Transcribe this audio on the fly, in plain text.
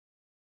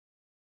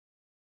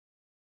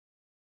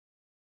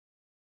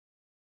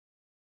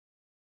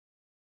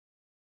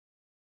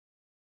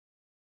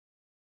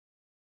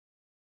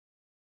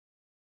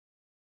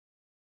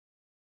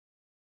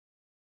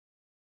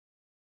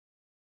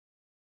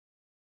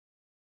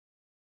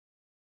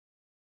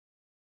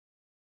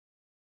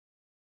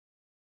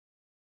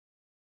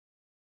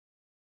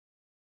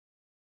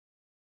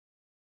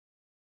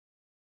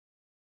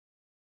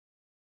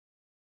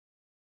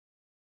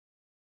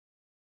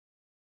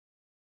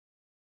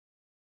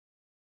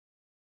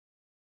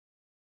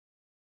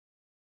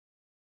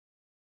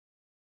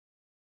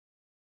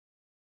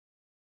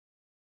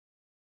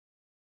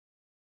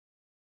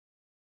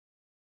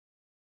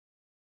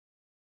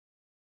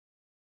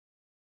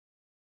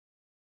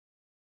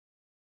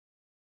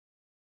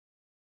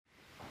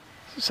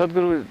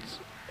Sadhguru,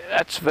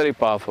 that's very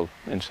powerful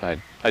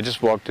inside. I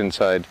just walked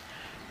inside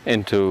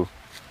into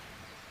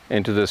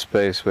this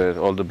space where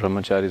all the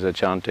brahmacharis are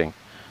chanting.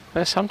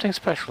 There's something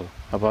special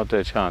about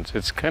their chants.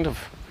 It kind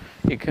of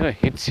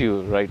hits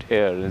you right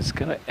here. It's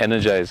kind of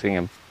energizing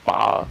and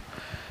power.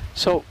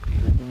 So,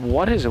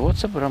 what is it?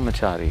 What's a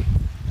brahmachari?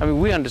 I mean,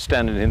 we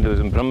understand in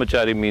Hinduism,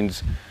 brahmachari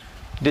means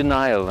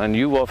denial, and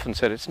you often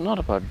said it's not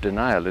about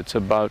denial, it's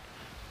about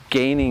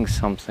gaining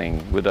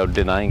something without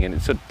denying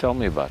it. So tell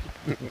me about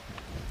it.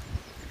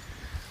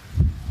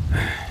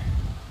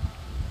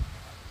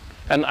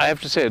 And I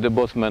have to say, they're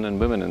both men and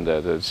women in there.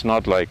 It's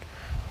not like,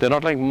 they're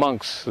not like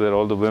monks, that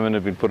all the women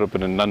have been put up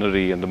in a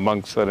nunnery and the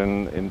monks are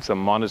in some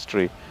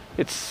monastery.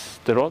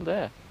 They're all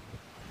there.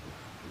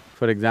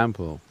 For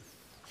example,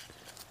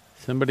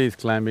 somebody is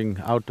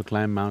out to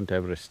climb Mount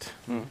Everest,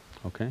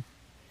 okay?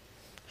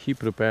 He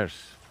prepares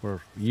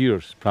for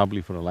years,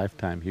 probably for a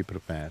lifetime he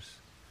prepares.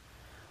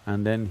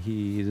 And then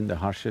he is in the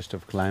harshest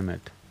of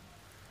climate,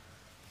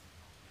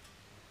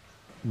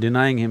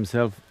 denying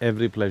himself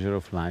every pleasure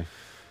of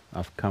life,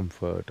 of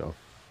comfort, of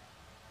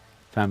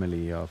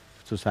family, of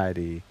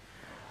society,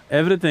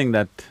 everything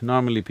that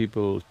normally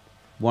people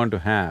want to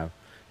have,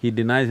 he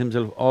denies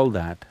himself all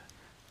that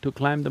to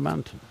climb the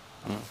mountain.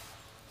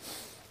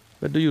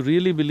 But do you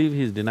really believe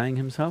he's denying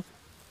himself?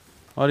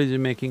 Or is he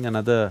making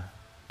another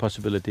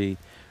possibility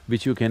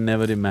which you can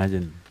never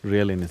imagine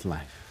real in his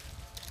life?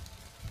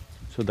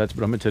 So that's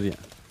brahmacharya.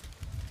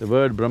 The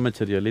word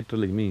brahmacharya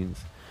literally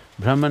means,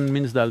 Brahman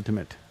means the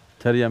ultimate,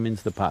 charya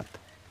means the path.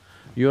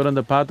 You are on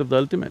the path of the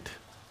ultimate.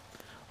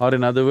 Or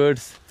in other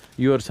words,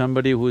 you are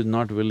somebody who is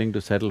not willing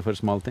to settle for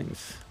small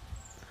things.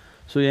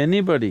 So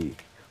anybody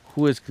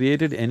who has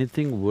created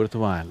anything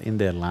worthwhile in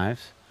their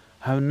lives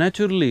have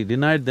naturally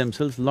denied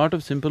themselves lot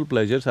of simple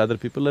pleasures other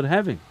people are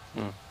having.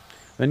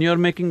 When you're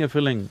making a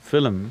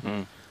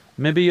film,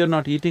 maybe you're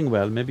not eating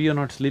well, maybe you're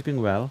not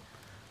sleeping well.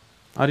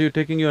 Are you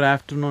taking your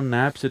afternoon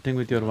nap, sitting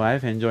with your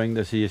wife, enjoying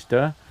the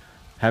siesta,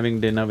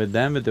 having dinner with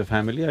them, with your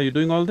family? Are you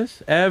doing all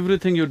this?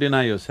 Everything you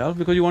deny yourself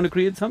because you want to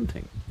create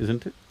something,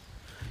 isn't it?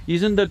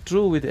 Isn't that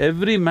true with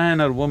every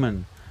man or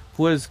woman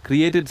who has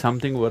created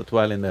something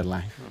worthwhile in their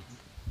life?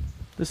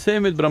 The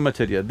same with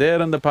brahmacharya, they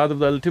are on the path of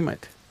the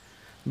ultimate.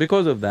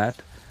 Because of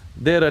that,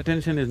 their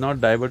attention is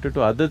not diverted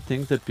to other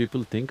things that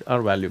people think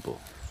are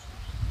valuable.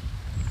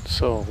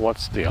 So,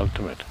 what's the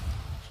ultimate?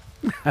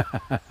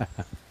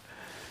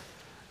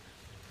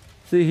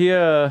 See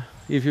here,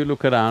 if you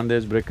look around,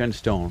 there's brick and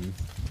stone,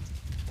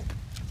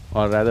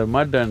 or rather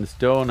mud and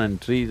stone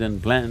and trees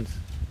and plants.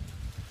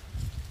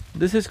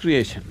 This is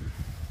creation.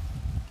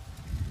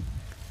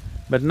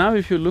 But now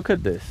if you look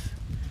at this,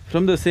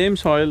 from the same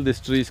soil this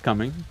tree is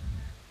coming,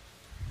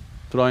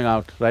 throwing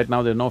out… right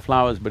now there are no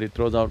flowers, but it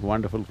throws out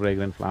wonderful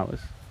fragrant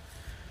flowers.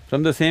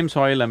 From the same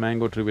soil a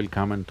mango tree will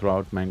come and throw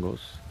out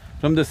mangoes.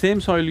 From the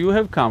same soil you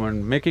have come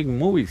and making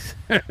movies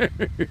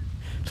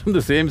From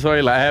the same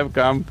soil I have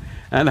come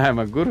and I am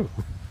a guru.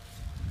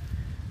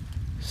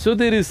 So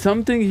there is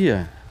something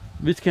here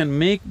which can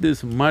make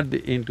this mud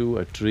into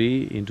a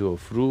tree, into a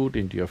fruit,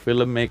 into a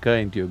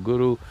filmmaker, into a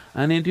guru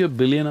and into a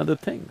billion other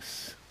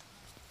things.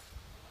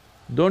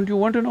 Don't you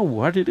want to know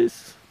what it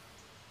is?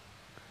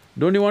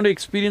 Don't you want to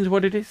experience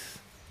what it is?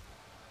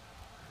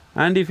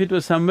 And if it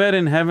was somewhere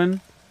in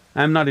heaven,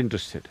 I'm not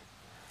interested.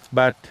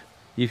 But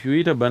if you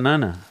eat a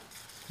banana,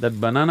 that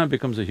banana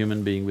becomes a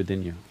human being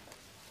within you.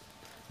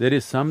 There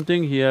is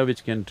something here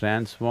which can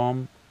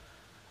transform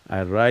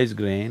a rice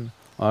grain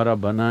or a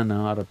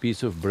banana or a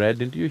piece of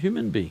bread into a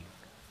human being.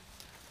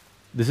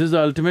 This is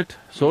the ultimate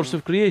source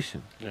of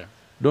creation.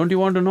 Don't you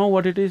want to know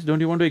what it is? Don't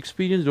you want to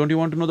experience? Don't you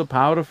want to know the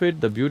power of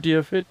it, the beauty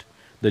of it,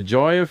 the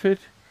joy of it?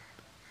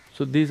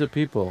 So these are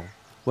people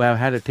who have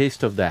had a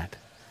taste of that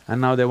and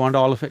now they want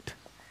all of it.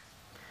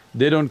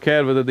 They don't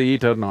care whether they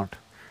eat or not.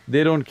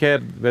 They don't care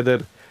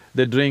whether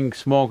they drink,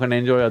 smoke and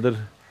enjoy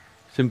other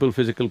simple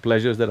physical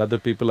pleasures that other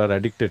people are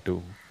addicted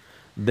to.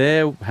 They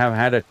have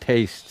had a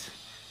taste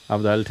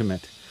of the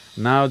ultimate.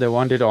 Now they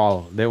want it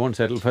all, they won't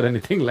settle for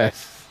anything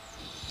less.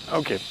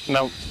 Okay,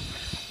 now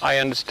I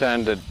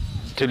understand that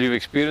till you've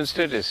experienced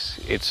it,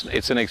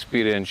 it's an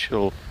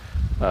experiential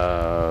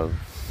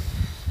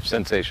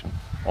sensation,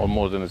 or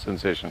more than a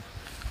sensation.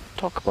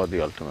 Talk about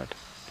the ultimate.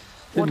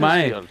 What is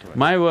the ultimate?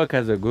 My work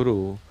as a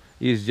guru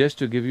is just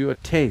to give you a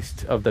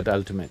taste of that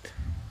ultimate,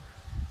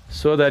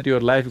 so that your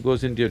life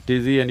goes into your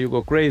tizzy and you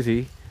go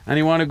crazy and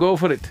you want to go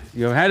for it.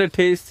 You've had a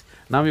taste,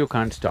 now you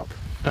can't stop.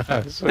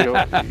 So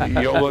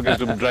your work is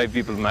to drive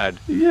people mad?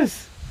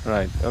 Yes.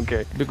 Right,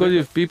 okay. Because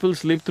if people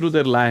slip through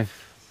their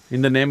life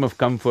in the name of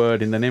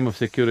comfort, in the name of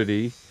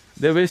security,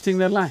 they're wasting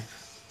their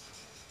life.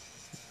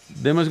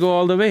 They must go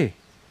all the way.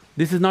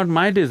 This is not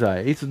my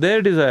desire, it's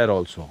their desire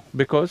also,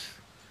 because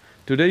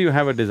today you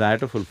have a desire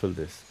to fulfill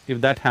this.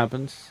 If that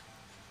happens,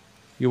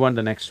 you want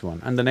the next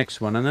one and the next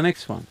one and the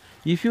next one.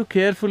 If you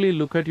carefully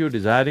look at your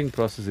desiring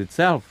process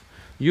itself,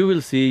 you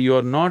will see you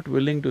are not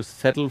willing to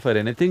settle for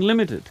anything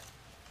limited,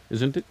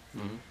 isn't it?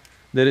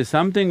 There is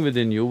something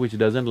within you which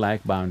doesn't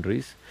like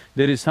boundaries.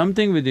 There is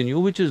something within you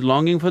which is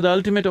longing for the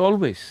ultimate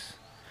always.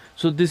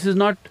 So this is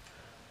not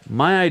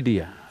my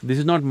idea, this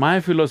is not my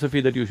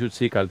philosophy that you should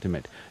seek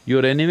ultimate.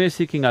 You're anyway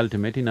seeking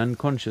ultimate in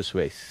unconscious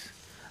ways.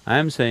 I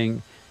am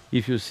saying,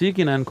 if you seek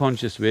in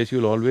unconscious ways,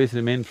 you'll always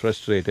remain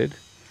frustrated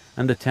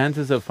and the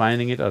chances of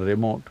finding it are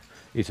remote.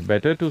 It's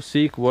better to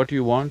seek what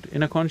you want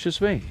in a conscious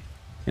way,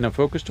 in a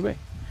focused way.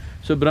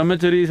 So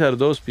brahmacharis are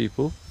those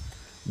people,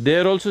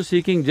 they're also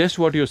seeking just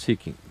what you're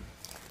seeking,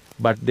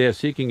 but they're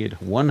seeking it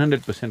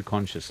 100%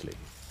 consciously.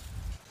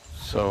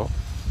 So,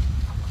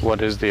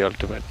 what is the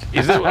ultimate?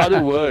 Is there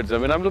other words? I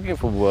mean, I'm looking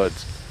for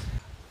words.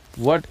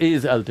 What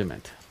is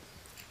ultimate?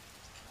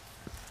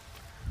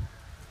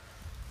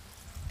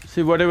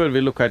 See, whatever we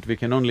look at, we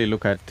can only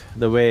look at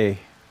the way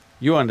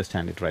you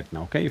understand it right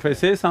now, okay? If I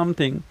say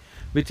something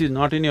which is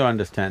not in your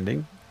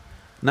understanding,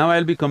 now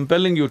I'll be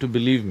compelling you to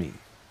believe me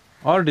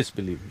or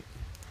disbelieve me.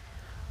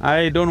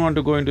 I don't want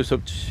to go into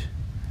such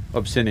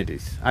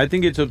obscenities. I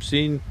think it's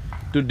obscene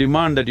to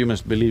demand that you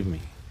must believe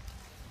me.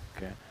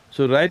 Okay.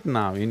 So right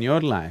now in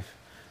your life,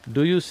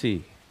 do you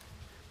see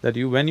that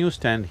when you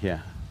stand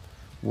here,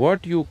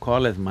 what you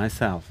call as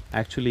myself,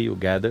 actually you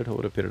gathered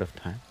over a period of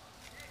time?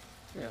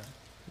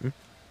 Yeah.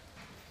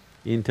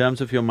 In terms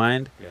of your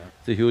mind, Yeah.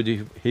 it's a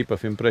huge heap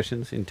of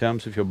impressions. In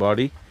terms of your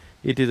body,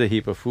 it is a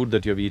heap of food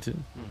that you've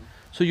eaten.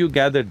 So you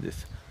gathered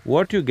this.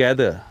 What you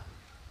gather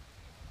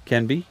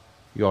can be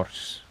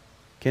yours.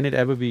 Can it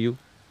ever be you?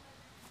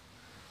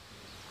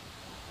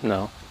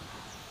 No.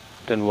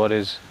 Then what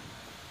is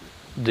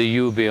the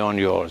you beyond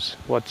yours?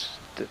 What's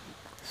the…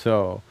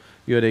 So,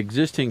 you're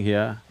existing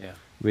here Yeah.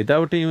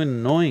 without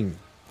even knowing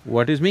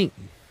what is me.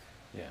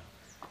 Yeah.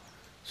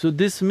 So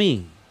this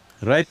me,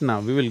 right now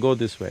we will go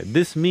this way,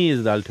 this me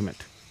is the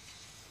ultimate.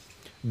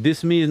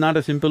 This me is not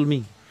a simple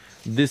me.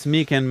 This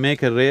me can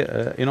make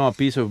a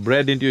piece of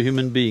bread into a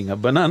human being, a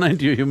banana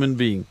into a human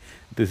being.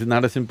 This is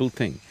not a simple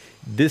thing.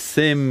 This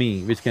same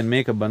me which can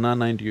make a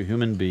banana into a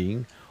human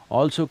being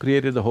also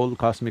created the whole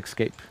cosmic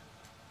scape.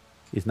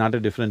 It's not a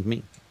different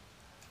me.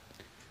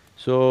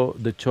 So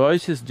the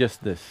choice is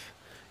just this,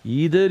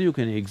 either you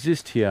can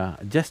exist here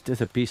just as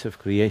a piece of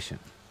creation,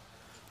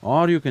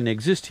 or you can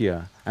exist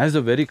here as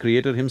the very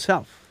creator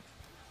himself.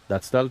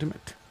 That's the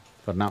ultimate,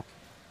 for now.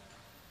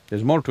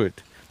 There's more to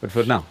it, but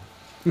for now.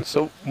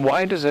 So,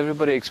 why does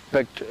everybody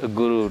expect a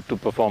guru to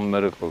perform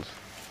miracles?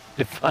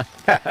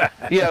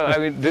 Yeah, I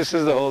mean, this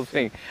is the whole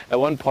thing. At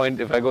one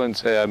point, if I go and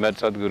say I met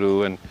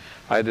Sadhguru and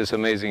I had this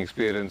amazing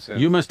experience and…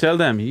 You must tell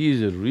them he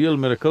is a real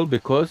miracle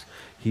because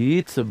he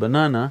eats a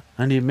banana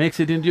and he makes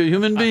it into a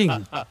human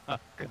being.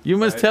 You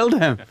must tell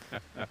them.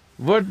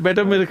 What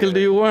better miracle do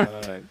you want?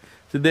 Right.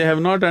 So they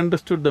have not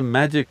understood the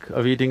magic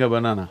of eating a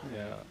banana,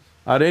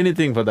 or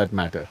anything for that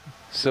matter.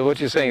 So what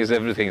you're saying is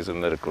everything is a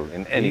miracle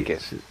in any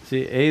case.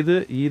 See,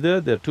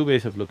 either there are two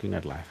ways of looking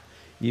at life.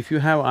 If you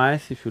have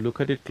eyes, if you look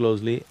at it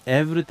closely,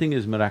 everything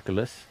is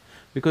miraculous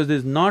because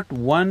there's not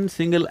one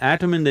single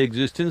atom in the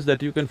existence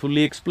that you can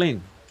fully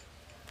explain.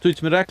 So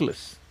it's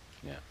miraculous.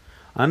 Yeah.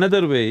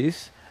 Another way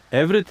is,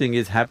 everything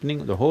is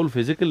happening, the whole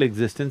physical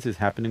existence is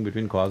happening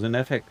between cause and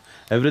effect.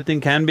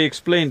 Everything can be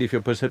explained if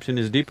your perception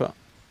is deeper.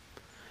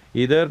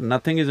 Either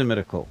nothing is a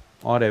miracle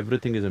or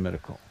everything is a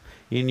miracle.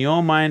 In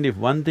your mind, if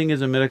one thing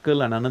is a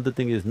miracle and another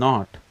thing is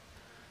not,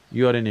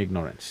 you are in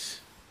ignorance.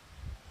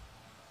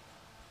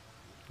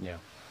 Yeah.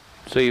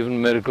 So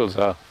even miracles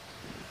are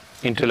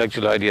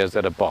intellectual ideas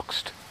that are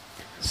boxed,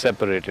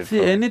 separated See,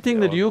 from…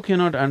 anything that you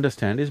cannot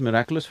understand is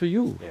miraculous for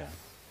you. Yeah.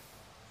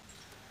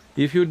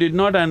 If you did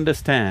not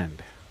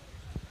understand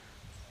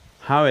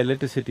how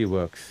electricity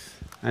works,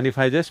 and if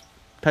I just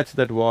touched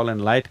that wall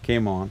and light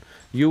came on,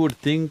 you would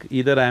think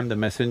either I am the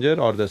messenger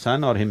or the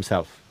sun or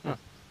himself,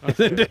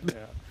 isn't it?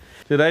 Yeah.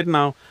 See, right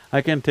now,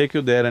 I can take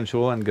you there and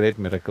show a great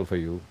miracle for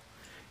you.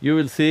 You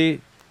will see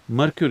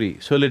mercury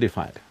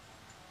solidified.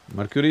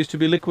 Mercury is to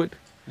be liquid.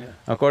 Yeah.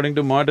 According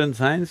to modern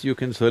science, you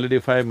can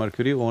solidify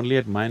mercury only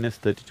at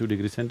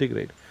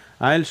 -32°C.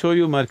 I'll show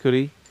you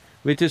mercury,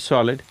 which is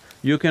solid.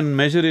 You can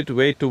measure it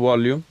weight to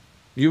volume.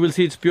 You will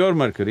see it's pure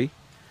mercury,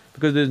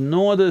 because there's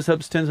no other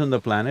substance on the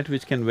planet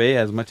which can weigh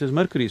as much as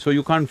mercury, so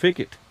you can't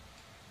fake it.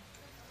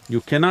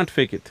 You cannot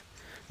fake it.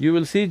 You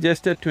will see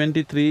just a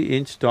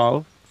 23-inch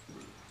tall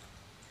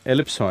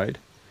ellipsoid,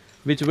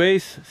 which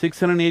weighs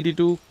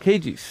 682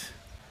 kgs.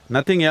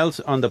 Nothing else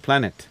on the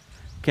planet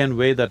can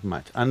weigh that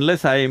much,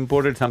 unless I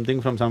imported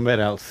something from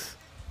somewhere else,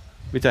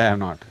 which I have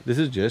not. This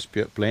is just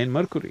pure, plain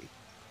mercury.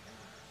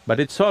 But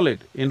it's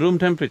solid, in room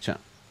temperature.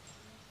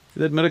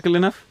 Is that miracle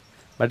enough?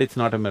 But it's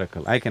not a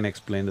miracle, I can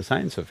explain the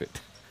science of it.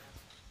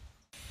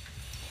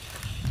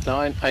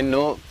 Now I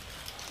know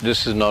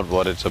this is not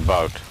what it's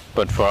about,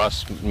 but for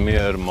us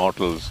mere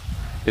mortals,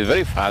 it's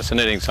very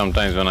fascinating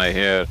sometimes when I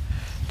hear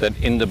that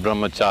in the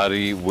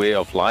brahmachari way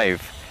of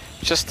life,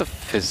 just the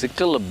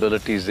physical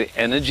abilities, the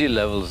energy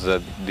levels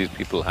that these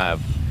people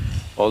have,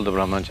 all the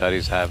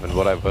brahmacharis have, and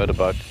what I've heard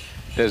about,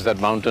 there's that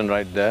mountain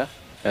right there,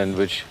 and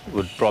which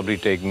would probably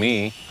take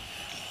me,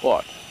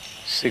 what,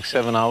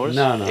 6–7 hours?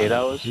 No. 8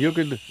 hours? You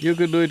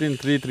could do it in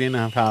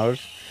 3–3.5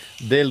 hours.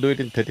 They'll do it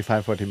in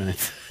 35–40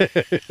 minutes.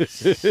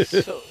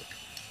 So,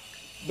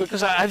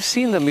 Because I've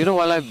seen them,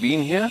 while I've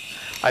been here,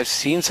 I've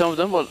seen some of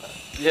them, well,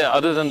 yeah,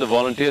 other than the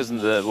volunteers and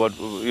the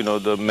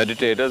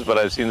meditators, but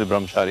I've seen the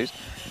brahmacharis,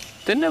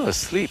 they never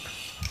sleep.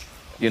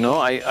 When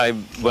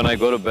I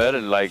go to bed,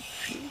 and like,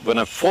 when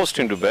I'm forced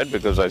into bed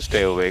because I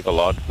stay awake a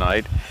lot at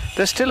night,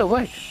 they're still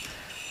awake.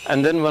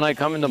 And then when I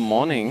come in the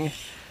morning,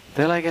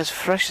 they're like as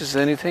fresh as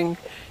anything,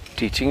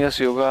 teaching us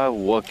yoga,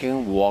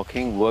 working,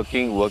 walking,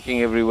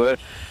 working everywhere.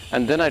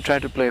 And then I try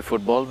to play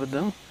football with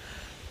them.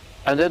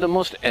 And they're the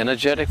most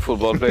energetic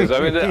football players. I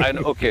mean,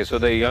 okay, so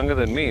they're younger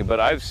than me, but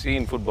I've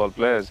seen football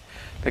players,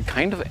 the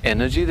kind of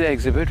energy they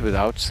exhibit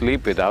without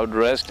sleep, without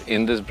rest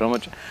in this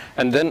brahmacharya.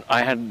 And then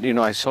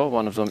I saw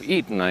one of them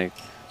eat, and I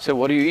said,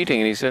 "What are you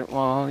eating?" And he said,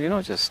 "Well, and it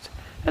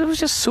was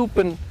just soup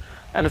and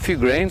a few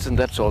grains, and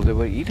that's all they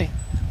were eating."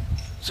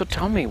 So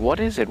tell me, what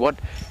is it?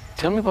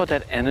 Tell me about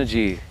that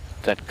energy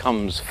that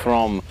comes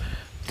from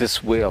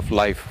this way of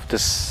life,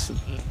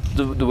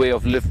 the way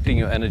of lifting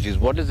your energies.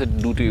 What does it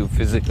do to you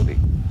physically?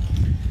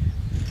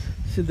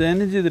 See, the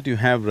energy that you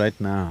have right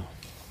now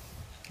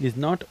is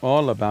not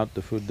all about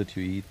the food that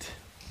you eat.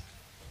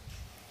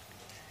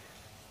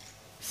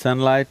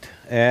 Sunlight,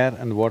 air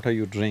and water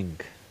you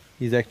drink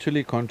is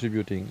actually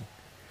contributing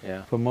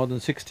for more than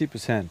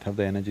 60% of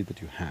the energy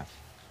that you have.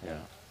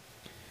 Yeah.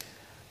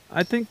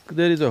 I think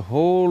there is a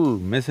whole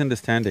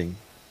misunderstanding.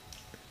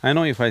 I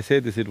know if I say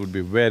this, it would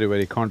be very,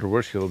 very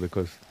controversial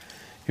because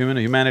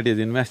humanity has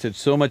invested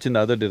so much in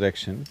the other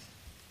direction.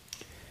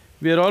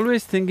 We are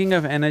always thinking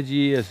of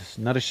energy as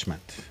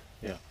nourishment,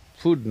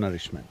 food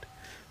nourishment.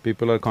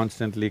 People are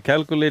constantly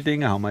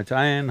calculating how much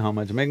iron, how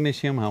much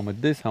magnesium, how much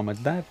this, how much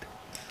that.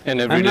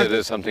 And every day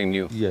there's something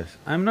new. Yes,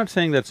 I'm not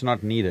saying that's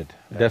not needed.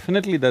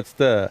 Definitely that's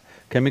the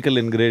chemical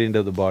ingredient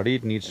of the body,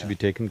 it needs to be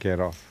taken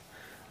care of.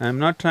 I'm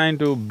not trying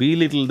to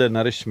belittle the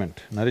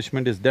nourishment.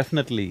 Nourishment is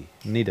definitely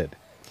needed.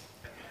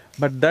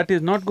 But that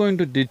is not going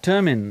to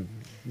determine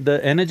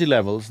the energy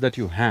levels that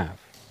you have.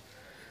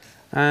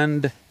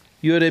 And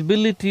your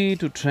ability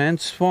to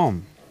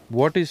transform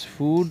what is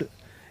food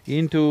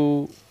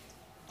into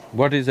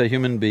what is a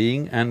human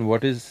being and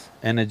what is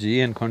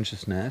energy and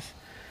consciousness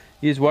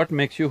is what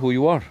makes you who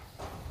you are,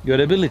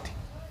 your ability,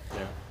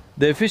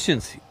 the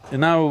efficiency.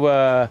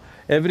 Now,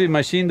 every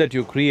machine that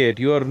you create,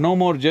 you are no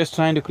more just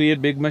trying to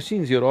create big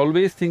machines, you're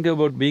always thinking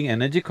about being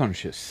energy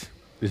conscious,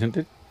 isn't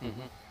it?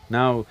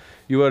 Now,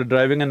 you are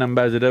driving an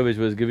Ambassador which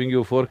was giving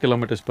you 4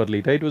 kilometers per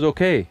liter, it was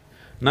okay.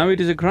 Now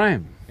it is a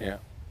crime.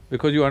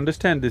 Because you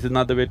understand this is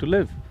not the way to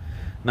live.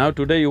 Now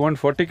today you want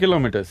 40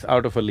 kilometers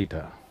out of a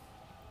liter.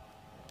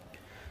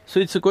 So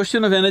it's a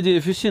question of energy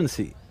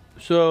efficiency.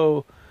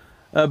 So,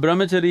 a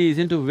brahmachari is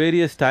into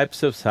various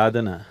types of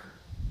sadhana,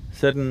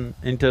 certain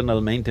internal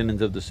maintenance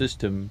of the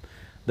system.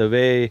 The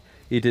way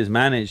it is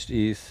managed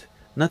is,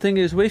 nothing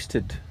is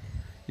wasted.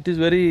 It is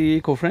very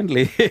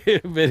eco-friendly,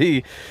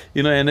 very,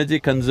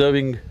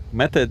 energy-conserving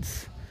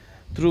methods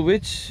through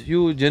which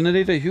you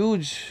generate a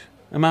huge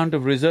amount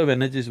of reserve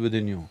energies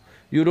within you.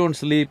 You don't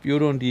sleep, you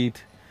don't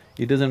eat,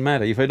 it doesn't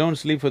matter. If I don't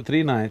sleep for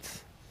 3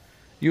 nights,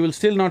 you will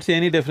still not see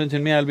any difference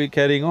in me, I'll be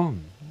carrying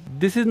on.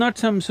 This is not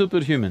some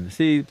superhuman.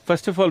 See,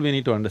 first of all, we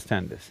need to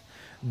understand this.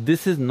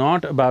 This is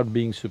not about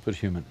being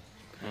superhuman.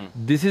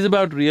 This is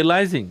about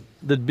realizing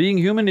that being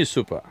human is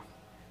super.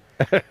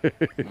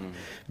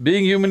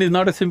 Being human is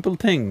not a simple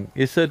thing,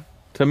 it's a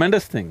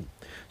tremendous thing.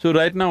 So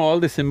right now all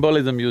the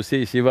symbolism you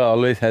see, Shiva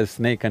always has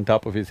snake on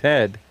top of his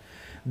head,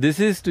 this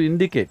is to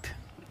indicate,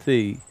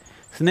 see,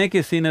 snake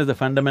is seen as the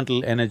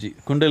fundamental energy.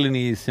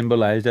 Kundalini is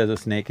symbolized as a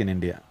snake in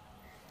India,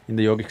 in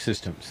the yogic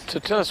systems. So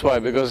tell us why,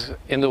 because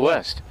in the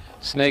West,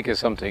 snake is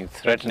something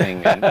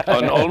threatening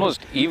and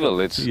almost evil.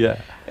 It's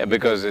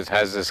because it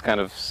has this kind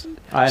of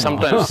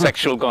sometimes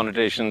sexual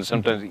connotation,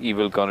 sometimes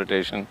evil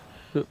connotation.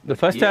 So the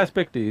first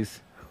aspect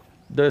is,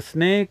 the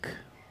snake,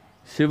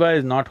 Shiva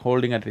is not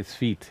holding at his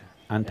feet,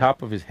 on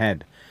top of his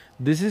head.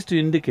 This is to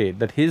indicate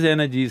that his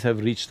energies have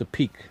reached the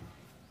peak,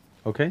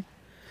 okay?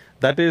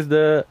 That is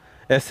the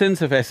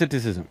essence of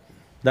asceticism,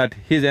 that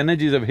his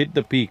energies have hit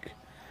the peak.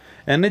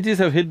 Energies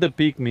have hit the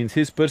peak means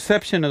his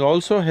perception has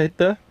also hit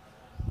the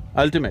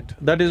ultimate.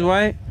 That is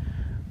why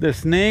the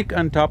snake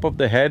on top of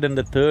the head and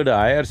the third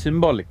eye are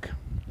symbolic.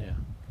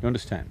 You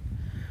understand?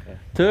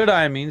 Third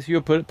eye means your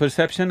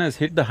perception has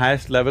hit the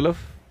highest level of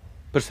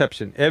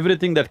perception.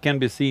 Everything that can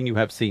be seen, you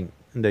have seen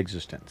in the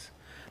existence.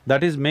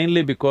 That is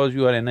mainly because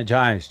you are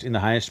energized in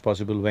the highest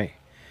possible way.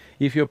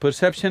 If your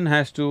perception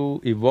has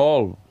to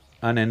evolve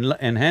and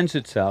enhance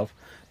itself,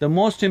 the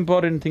most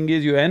important thing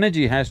is your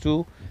energy has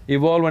to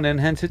evolve and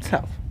enhance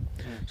itself.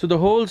 So the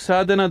whole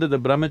sadhana that the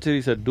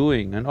brahmacharis are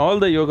doing and all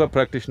the yoga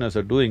practitioners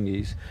are doing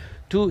is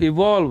to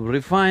evolve,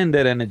 refine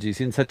their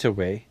energies in such a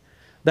way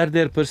that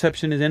their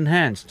perception is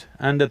enhanced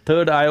and the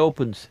third eye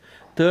opens.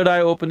 Third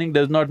eye opening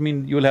does not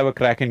mean you'll have a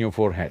crack in your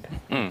forehead.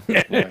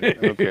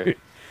 Okay.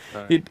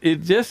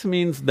 It just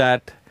means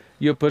that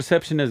your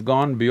perception has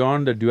gone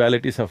beyond the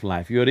dualities of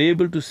life. You're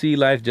able to see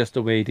life just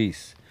the way it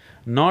is,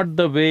 not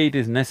the way it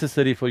is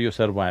necessary for your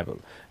survival.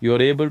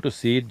 You're able to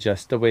see it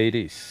just the way it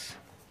is.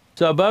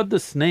 So about the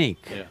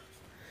snake,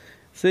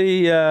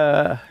 see,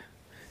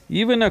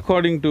 Even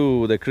according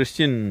to the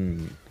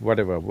Christian,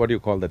 whatever, what do you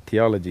call that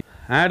theology,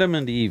 Adam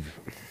and Eve,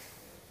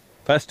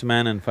 first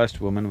man and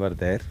first woman were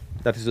there,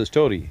 that is the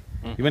story.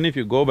 Even if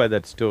you go by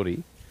that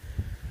story,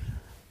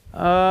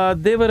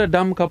 they were a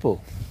dumb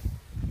couple.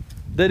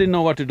 They didn't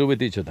know what to do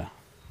with each other.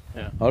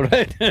 Yeah. All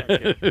right?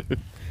 Okay.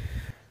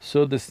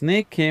 So the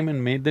snake came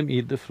and made them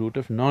eat the fruit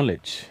of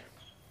knowledge.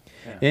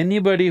 Yeah.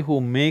 Anybody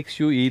who makes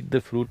you eat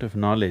the fruit of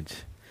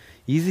knowledge,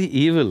 is he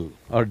evil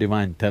or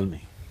divine, tell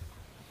me?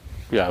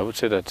 Yeah, I would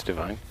say that's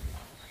divine.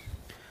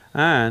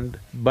 And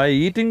by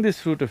eating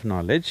this fruit of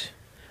knowledge,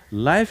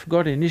 life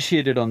got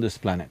initiated on this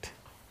planet.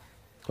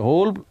 The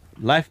whole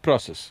life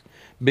process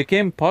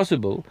became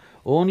possible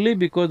only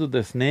because of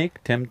the snake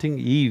tempting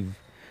Eve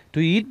to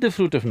eat the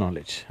fruit of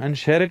knowledge and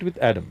share it with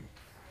Adam.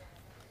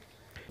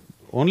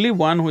 Only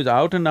one who is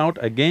out and out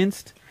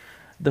against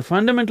the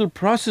fundamental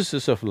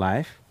processes of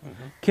life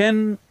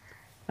can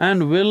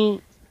and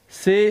will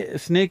say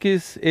snake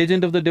is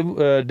agent of the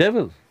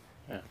devil.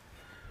 Yeah.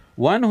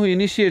 One who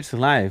initiates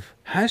life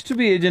has to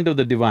be agent of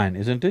the divine,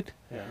 isn't it?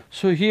 Yeah.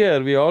 So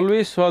here we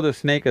always saw the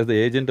snake as the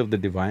agent of the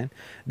divine.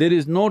 There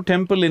is no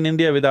temple in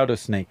India without a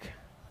snake.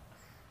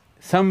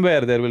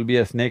 Somewhere there will be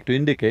a snake to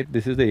indicate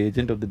this is the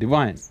agent of the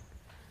divine.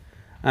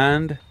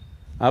 And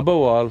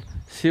above all,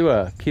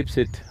 Shiva keeps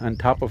it on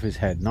top of his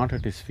head, not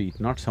at his feet,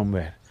 not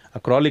somewhere. A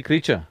crawly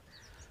creature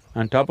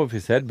on top of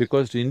his head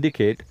because to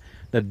indicate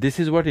that this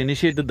is what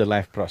initiated the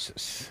life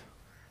process.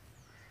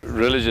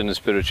 Religion and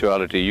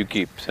spirituality, you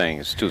keep saying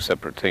it's two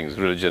separate things.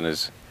 Religion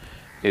is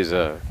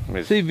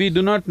See, we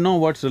do not know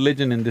what's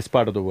religion in this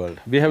part of the world.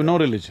 We have no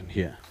religion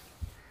here.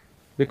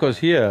 Because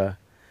here,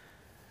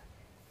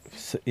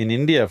 in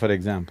India, for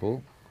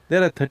example,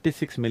 there are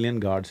 36 million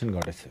gods and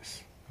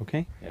goddesses,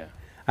 okay? Yeah.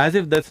 As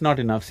if that's not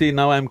enough, see,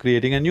 now I'm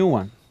creating a new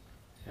one.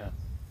 Yeah.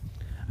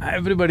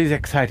 Everybody's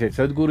excited,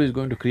 Sadhguru is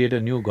going to create a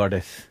new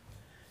goddess.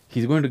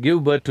 He's going to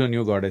give birth to a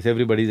new goddess,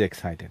 everybody's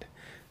excited.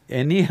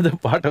 Any other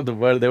part of the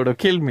world, they would have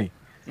killed me.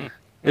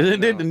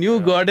 Isn't it? A new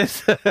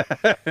goddess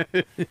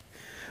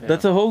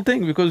That's the whole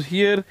thing, because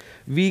here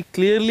we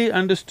clearly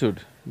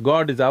understood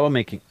God is our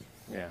making.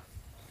 Yeah.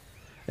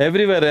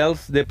 Everywhere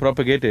else they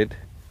propagated,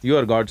 you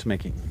are God's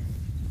making.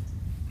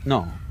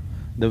 No,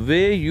 the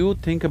way you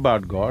think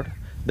about God,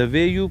 the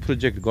way you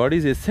project God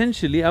is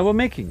essentially our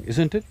making,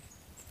 isn't it?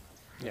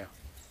 Yeah.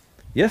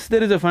 Yes,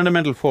 there is a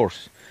fundamental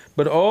force,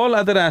 but all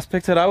other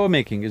aspects are our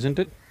making, isn't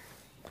it?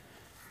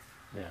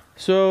 Yeah.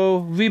 So,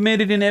 we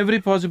made it in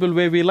every possible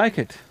way we like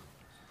it.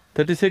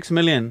 36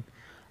 million,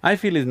 I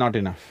feel is not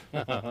enough.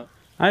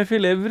 I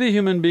feel every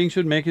human being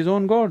should make his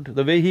own God,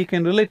 the way he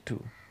can relate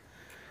to.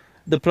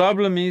 The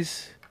problem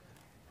is,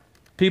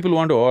 people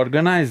want to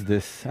organize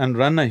this and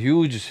run a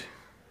huge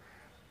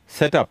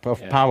setup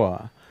of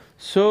power.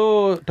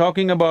 So,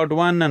 talking about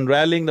one and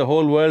rallying the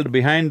whole world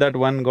behind that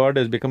one God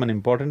has become an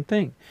important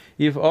thing.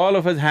 If all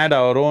of us had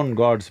our own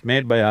gods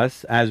made by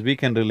us as we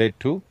can relate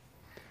to,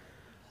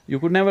 you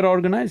could never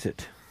organize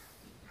it.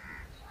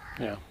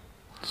 Yeah.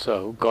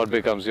 So, God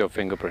becomes your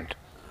fingerprint,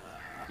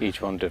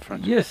 each one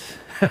different. Yes.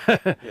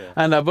 Yeah.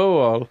 And above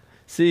all,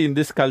 see, in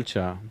this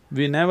culture,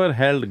 we never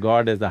held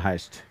God as the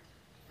highest.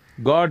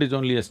 God is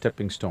only a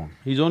stepping stone,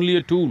 he's only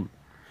a tool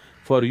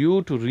for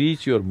you to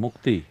reach your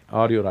mukti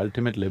or your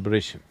ultimate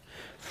liberation.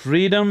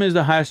 Freedom is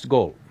the highest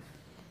goal,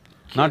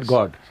 not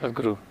God.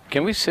 Sadhguru,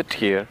 can we sit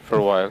here for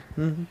a while?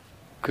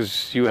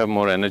 Because you have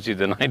more energy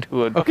than I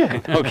do.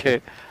 Okay.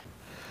 Okay.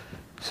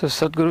 So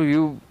Sadhguru,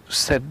 you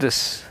said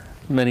this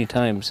many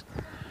times,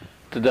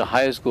 that the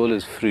highest goal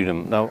is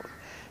freedom. Now,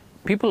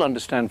 people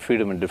understand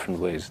freedom in different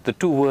ways. The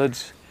two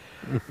words,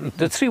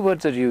 the three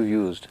words that you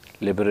used,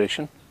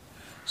 liberation.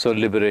 So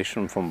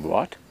liberation from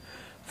what?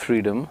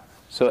 Freedom.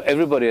 So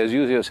everybody, as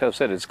you yourself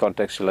said, it's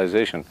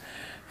contextualization.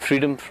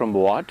 Freedom from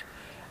what?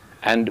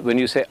 And when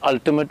you say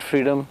ultimate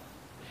freedom,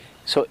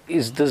 so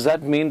does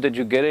that mean that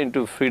you get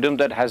into freedom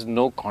that has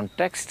no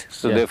context,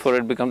 so Yes. therefore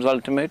it becomes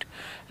ultimate?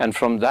 And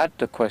from that,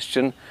 the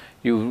question,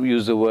 you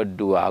use the word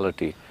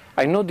duality.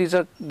 I know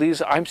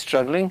I'm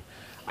struggling,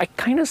 I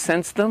kind of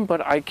sense them,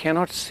 but I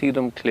cannot see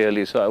them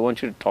clearly, so I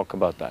want you to talk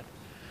about that,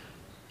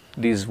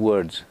 these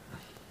words.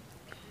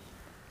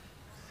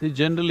 See,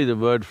 generally the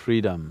word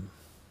freedom,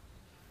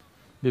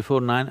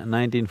 before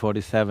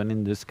 1947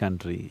 in this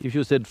country, if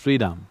you said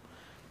freedom,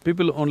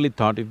 people only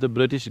thought if the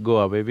British go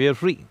away, we are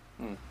free.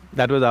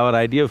 That was our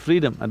idea of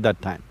freedom at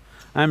that time.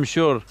 I'm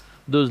sure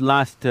those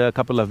last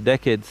couple of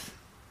decades,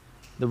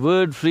 the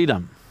word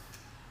freedom,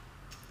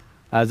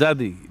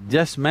 azadi,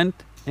 just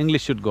meant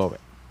English should go away.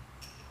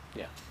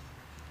 Yeah.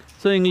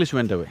 So English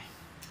went away.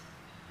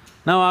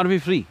 Now are we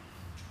free?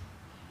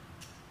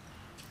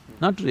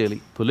 Not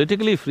really.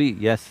 Politically free,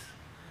 yes,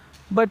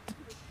 but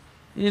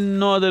in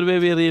no other way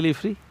we are really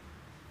free.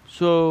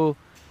 So,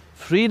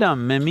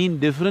 freedom may mean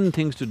different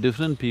things to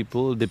different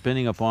people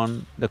depending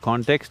upon the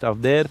context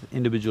of their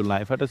individual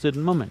life at a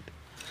certain moment.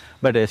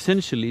 But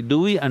essentially, do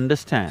we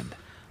understand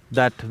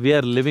that we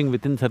are living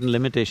within certain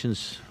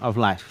limitations of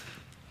life?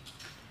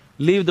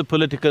 Leave the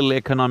political,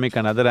 economic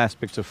and other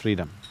aspects of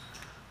freedom.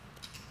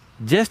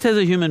 Just as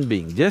a human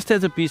being, just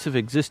as a piece of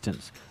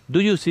existence, do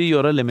you see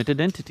you're a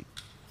limited entity?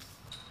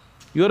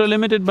 You're a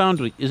limited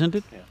boundary, isn't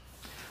it? Yeah.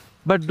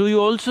 But do you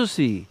also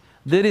see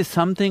there is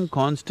something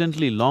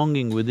constantly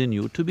longing within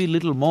you to be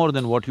little more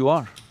than what you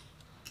are?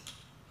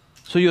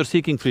 So you're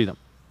seeking freedom,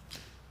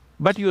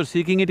 but you're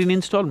seeking it in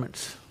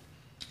installments.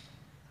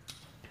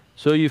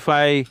 So if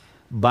I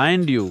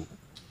bind you,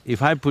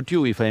 if I put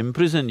you, if I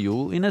imprison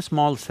you in a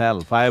small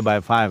cell, 5 by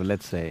 5,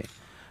 let's say,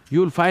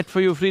 you'll fight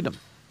for your freedom.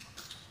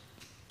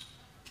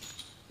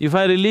 If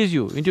I release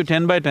you into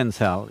 10 by 10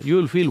 cell,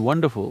 you'll feel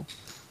wonderful,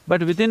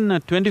 but within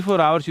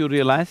 24 hours you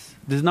realize,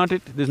 this is not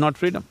it, this is not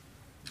freedom.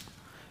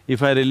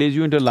 If I release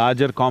you into a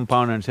larger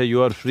compound and say,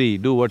 you are free,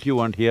 do what you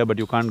want here but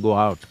you can't go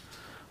out,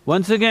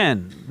 once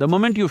again, the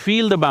moment you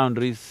feel the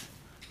boundaries,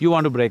 you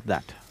want to break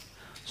that.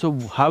 So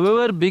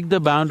however big the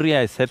boundary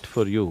I set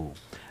for you,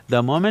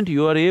 the moment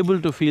you are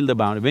able to feel the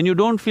boundary, when you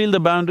don't feel the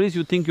boundaries,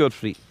 you think you're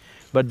free.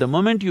 But the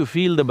moment you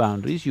feel the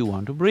boundaries, you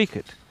want to break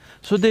it.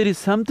 So there is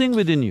something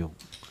within you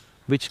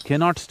which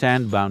cannot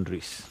stand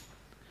boundaries.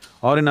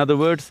 Or in other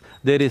words,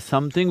 there is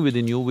something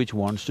within you which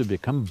wants to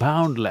become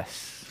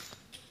boundless.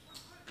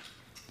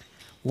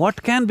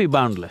 What can be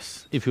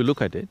boundless? If you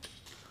look at it,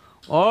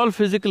 all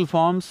physical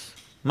forms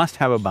must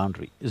have a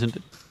boundary, isn't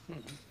it?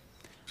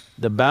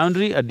 The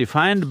boundary, a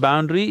defined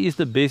boundary is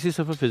the basis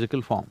of a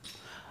physical form.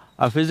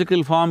 A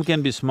physical form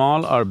can be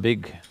small or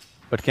big,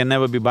 but can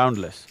never be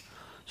boundless.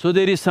 So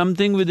there is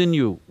something within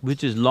you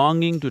which is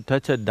longing to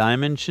touch a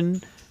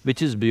dimension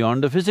which is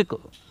beyond the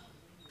physical.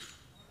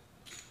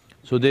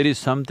 So there is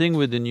something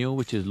within you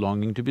which is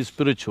longing to be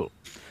spiritual.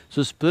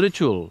 So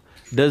spiritual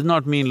does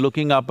not mean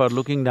looking up or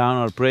looking down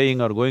or praying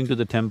or going to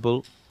the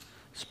temple.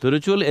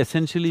 Spiritual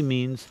essentially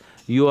means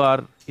you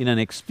are in an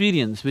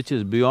experience which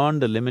is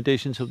beyond the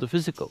limitations of the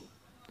physical.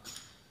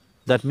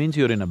 That means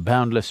you're in a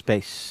boundless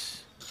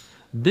space.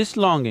 This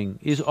longing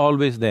is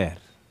always there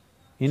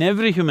in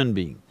every human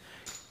being.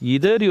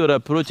 Either you're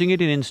approaching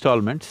it in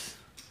installments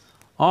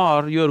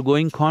or you're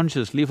going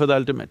consciously for the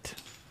ultimate.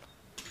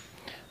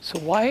 So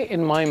why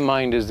in my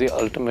mind is the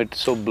ultimate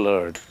so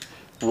blurred?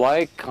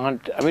 Why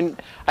can't… I mean,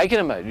 I can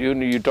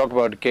imagine, you talk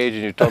about a cage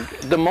and you talk…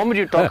 the moment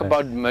you talk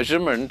about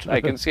measurement,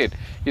 I can see it.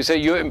 You say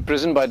you're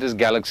imprisoned by this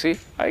galaxy,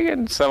 I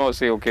can somehow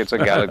say, okay, it's a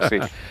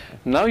galaxy.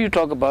 Now you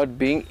talk about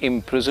being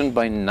imprisoned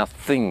by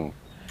nothing.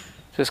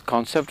 This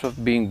concept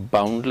of being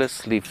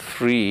boundlessly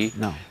free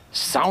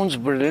sounds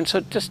brilliant,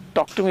 so just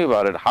talk to me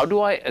about it. How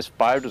do I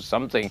aspire to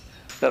something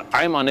that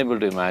I'm unable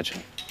to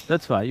imagine?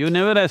 That's why you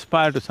never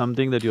aspire to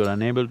something that you're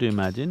unable to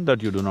imagine,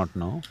 that you do not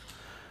know.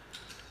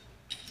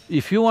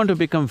 If you want to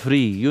become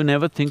free, you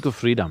never think of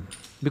freedom,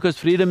 because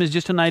freedom is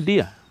just an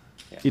idea.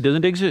 It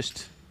doesn't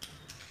exist.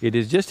 It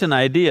is just an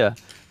idea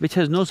which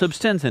has no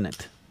substance in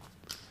it.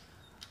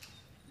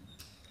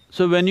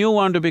 So when you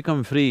want to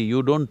become free,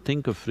 you don't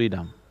think of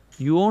freedom.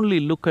 You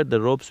only look at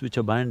the ropes which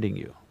are binding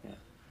you.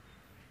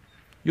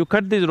 You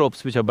cut these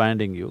ropes which are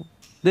binding you,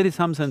 there is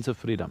some sense of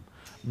freedom.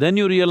 Then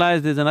you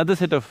realize there's another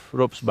set of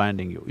ropes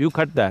binding you. You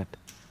cut that,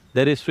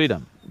 there is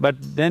freedom. But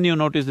then you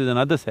notice there's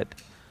another set.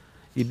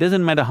 It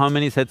doesn't matter how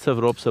many sets of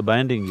ropes are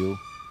binding you,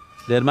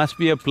 there must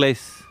be a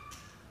place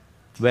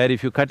where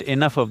if you cut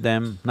enough of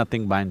them,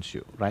 nothing binds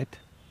you, right?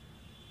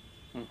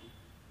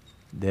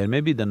 There may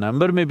be… the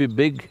number may be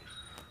big,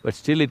 but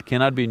still it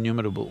cannot be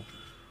innumerable,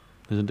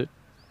 isn't it?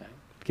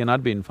 It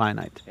cannot be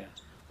infinite.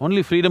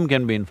 Only freedom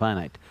can be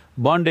infinite.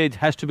 Bondage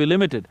has to be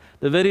limited.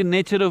 The very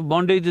nature of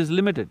bondage is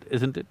limited,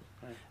 isn't it?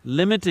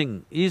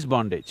 Limiting is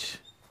bondage.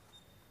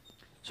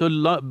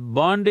 So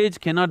bondage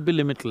cannot be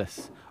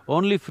limitless,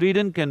 only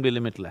freedom can be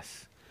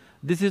limitless.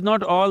 This is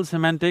not all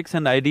semantics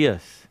and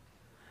ideas.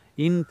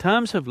 In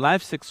terms of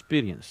life's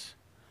experience,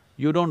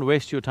 you don't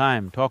waste your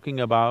time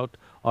talking about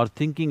or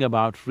thinking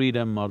about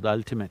freedom or the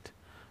ultimate.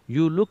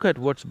 You look at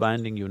what's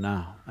binding you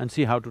now and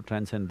see how to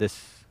transcend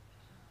this.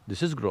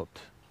 This is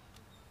growth.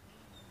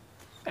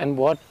 And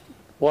what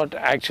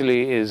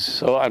actually is…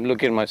 so I'm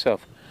looking at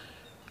myself,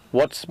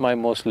 what's my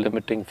most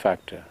limiting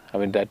factor? I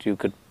mean, that you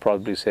could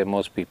probably say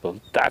most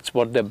people, that's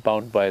what they're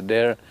bound by.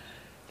 They're…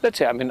 let's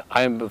say, I mean,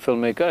 I'm a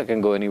filmmaker, I can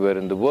go anywhere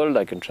in the world,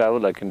 I can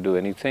travel, I can do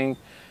anything.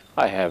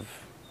 I have,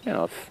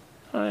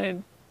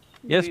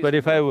 Yes, but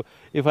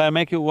if I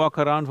make you walk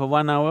around for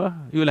 1 hour,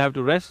 you'll have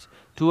to rest.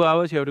 2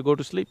 hours, you have to go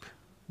to sleep.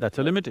 That's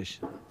a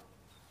limitation.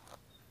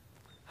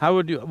 How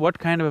would you… what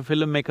kind of a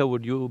filmmaker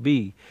would you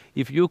be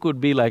if you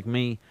could be like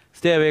me,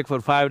 stay awake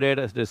for 5 days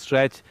at a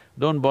stretch,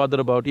 don't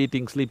bother about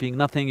eating, sleeping,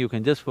 nothing, you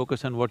can just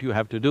focus on what you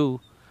have to do?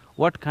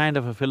 What kind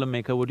of a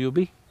filmmaker would you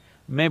be?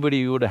 Maybe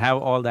you would have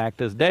all the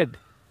actors dead.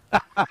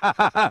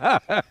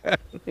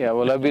 Yeah,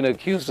 well, I've been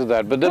accused of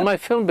that, but then my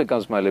film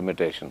becomes my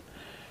limitation.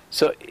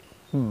 So,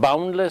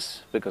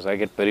 boundless, because I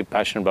get very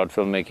passionate about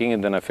filmmaking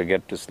and then I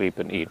forget to sleep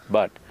and eat,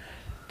 but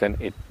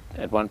then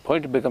at one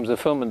point it becomes a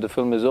film and the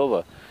film is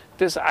over.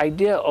 This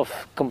idea of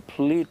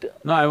complete…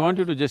 No, I want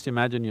you to just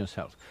imagine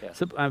yourself.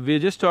 So, we're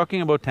just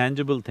talking about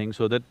tangible things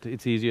so that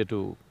it's easier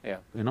to,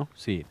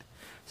 see it.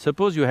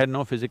 Suppose you had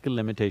no physical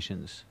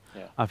limitations.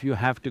 If you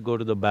have to go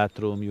to the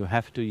bathroom, you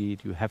have to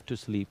eat, you have to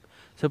sleep.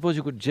 Suppose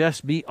you could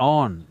just be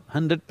on,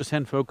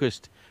 100%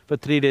 focused for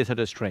 3 days at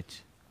a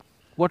stretch.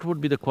 What would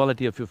be the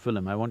quality of your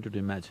film? I want you to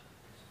imagine.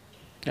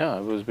 Yeah,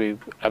 it would be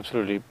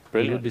absolutely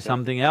brilliant. It would be yeah.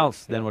 something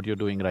else than Yeah. what you're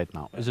doing right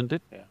now, isn't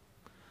it? Yeah.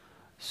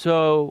 So,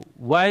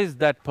 why is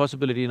that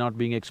possibility not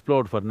being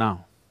explored for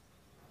now?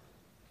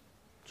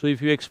 So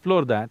if you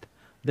explore that,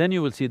 then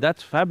you will see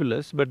that's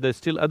fabulous, but there's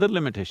still other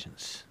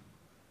limitations.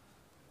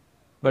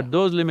 But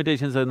those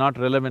limitations are not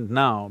relevant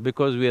now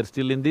because we are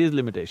still in these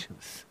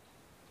limitations.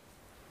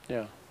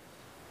 Yeah.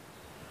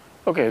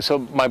 Okay, so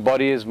my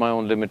body is my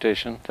own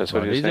limitation, that's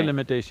what Body you're is a saying?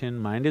 limitation,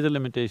 mind is a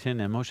limitation,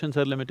 emotions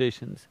are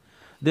limitations.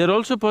 They're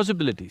also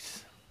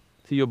possibilities.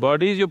 See, your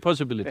body is your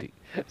possibility.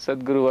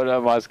 Sadhguru, what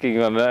I'm asking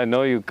you, and I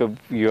know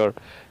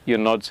you're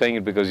not saying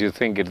it because you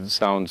think it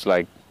sounds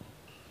like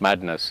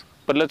madness,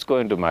 but let's go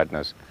into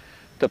madness.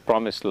 The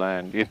promised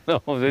land,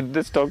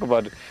 let's talk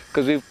about it,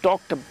 because we've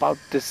talked about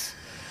this.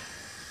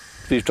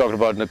 We've talked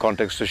about in the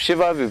context of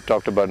Shiva, we've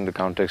talked about in the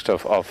context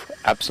of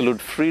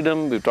absolute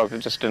freedom, we've talked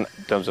just in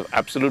terms of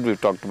absolute,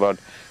 we've talked about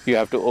you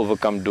have to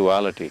overcome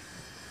duality.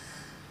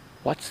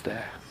 What's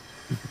there?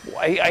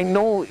 I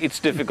know it's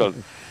difficult,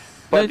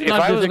 but it's if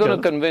not I was going to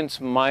difficult. convince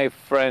my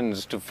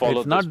friends to follow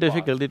It's not this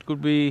path, difficult, it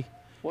could be…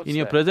 what's in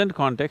your there? present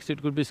context, it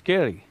could be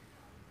scary.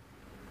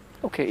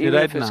 Okay, See, even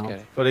right if it's now,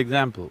 scary. for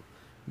example,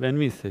 when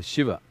we say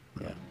Shiva,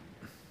 Yeah.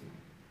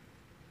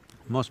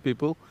 most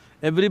people,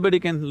 everybody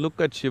can look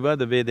at Shiva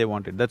the way they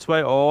want it. That's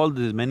why all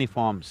these many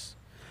forms.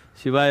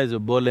 Shiva is a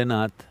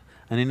Bholenath,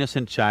 an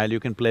innocent child, you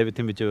can play with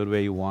him whichever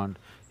way you want.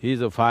 He's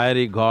a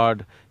fiery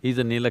god, he's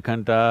a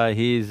Nilakanta,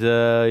 he's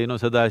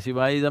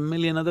Sadashiva, he's a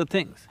million other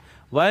things.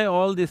 Why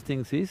all these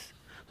things is,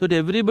 so that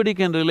everybody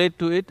can relate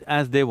to it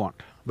as they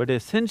want. But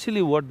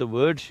essentially what the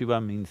word Shiva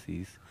means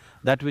is,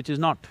 that which is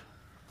not.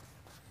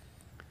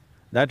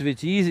 That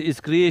which is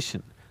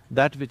creation,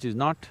 that which is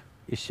not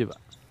is Shiva.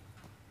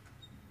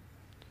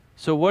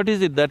 So what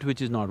is it that which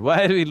is not?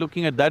 Why are we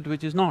looking at that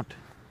which is not?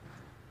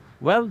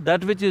 Well,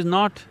 that which is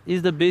not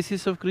is the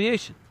basis of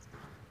creation.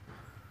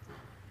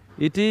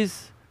 It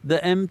is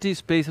the empty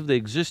space of the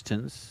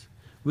existence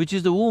which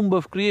is the womb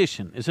of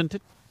creation, isn't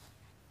it?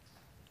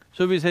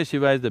 So we say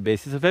Shiva is the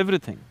basis of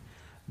everything.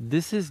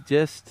 This is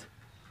just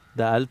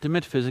the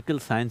ultimate physical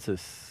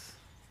sciences.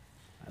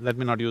 Let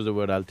me not use the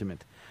word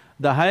ultimate.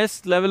 The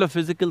highest level of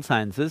physical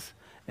sciences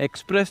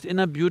expressed in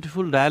a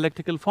beautiful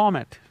dialectical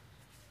format.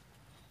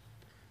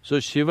 So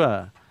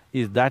Shiva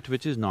is that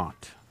which is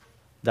not,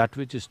 that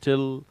which is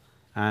still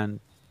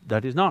and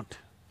that is not.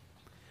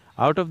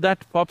 Out of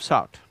that pops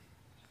out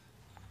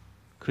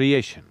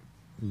creation,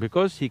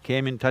 because he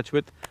came in touch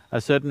with a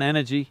certain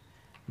energy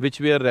which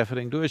we are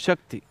referring to as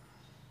Shakti.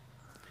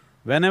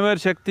 Whenever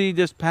Shakti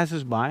just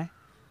passes by,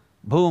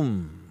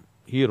 boom,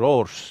 he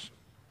roars.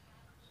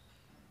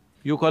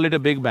 You call it a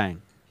big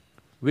bang,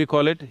 we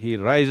call it he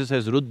rises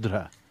as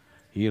Rudra,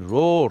 he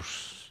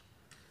roars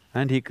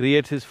and he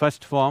creates his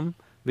first form,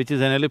 which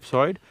is an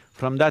ellipsoid,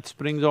 from that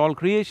springs all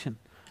creation.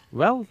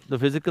 Well, the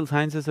physical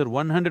sciences are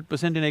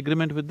 100% in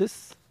agreement with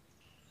this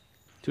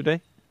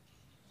today.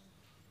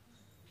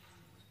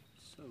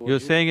 You're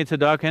saying it's a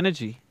dark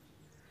energy.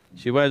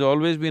 Shiva has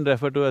always been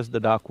referred to as the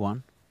dark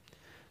one.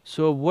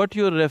 So what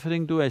you're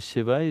referring to as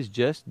Shiva is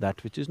just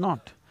that which is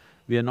not.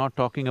 We are not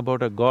talking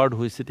about a god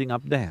who is sitting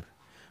up there.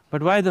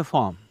 But why the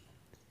form?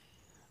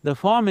 The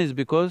form is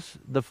because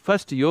the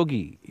first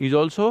yogi is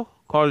also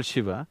called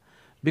Shiva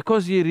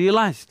because he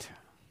realized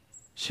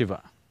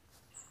Shiva.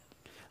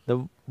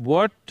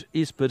 What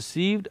is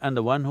perceived and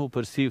the one who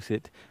perceives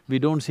it, we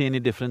don't see any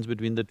difference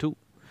between the two.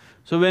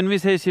 So when we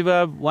say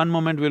Shiva, one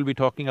moment we'll be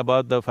talking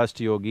about the first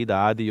yogi, the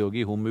Adi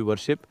yogi whom we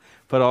worship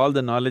for all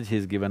the knowledge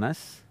he's given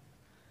us.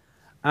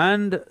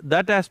 And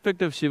that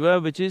aspect of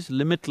Shiva which is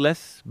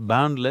limitless,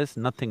 boundless,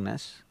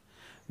 nothingness,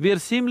 we are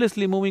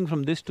seamlessly moving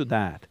from this to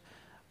that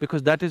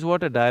because that is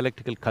what a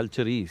dialectical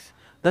culture is.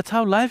 That's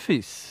how life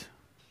is.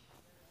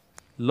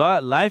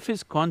 Life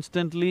is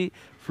constantly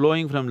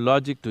flowing from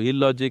logic to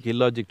illogic,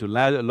 illogic to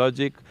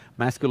logic,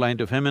 masculine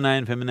to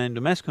feminine, feminine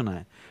to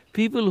masculine.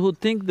 People who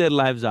think their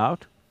lives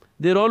out,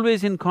 they're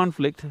always in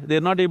conflict, they're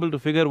not able to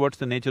figure what's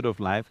the nature of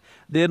life,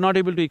 they're not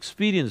able to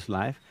experience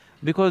life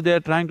because they're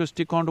trying to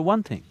stick on to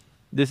one thing.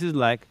 This is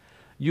like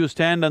you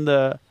stand on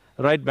the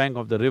right bank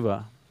of the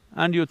river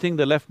and you think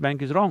the left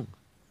bank is wrong.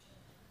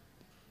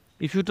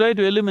 If you try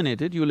to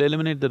eliminate it, you'll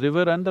eliminate the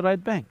river and the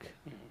right bank.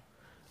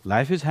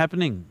 Life is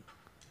happening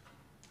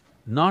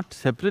not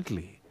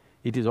separately,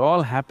 it is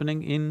all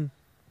happening in,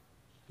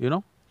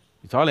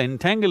 it's all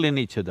entangled in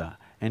each other.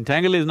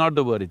 Entangled is not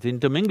the word, it's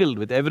intermingled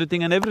with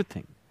everything and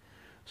everything.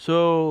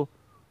 So,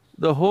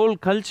 the whole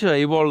culture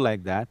evolved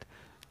like that.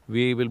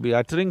 We will be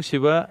uttering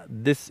Shiva,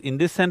 in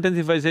this sentence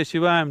if I say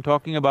Shiva, I'm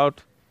talking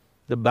about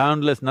the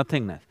boundless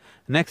nothingness.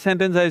 Next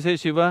sentence I say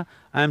Shiva,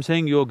 I'm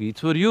saying Yogi.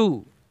 It's for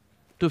you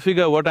to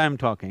figure what I'm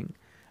talking,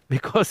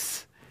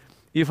 because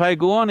if I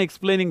go on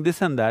explaining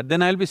this and that,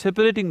 then I'll be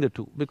separating the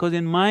two, because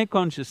in my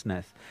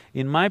consciousness,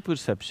 in my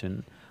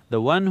perception,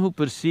 the one who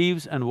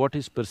perceives and what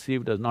is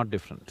perceived is not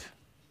different.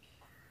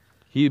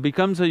 He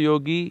becomes a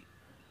yogi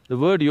The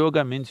word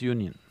yoga means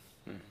union.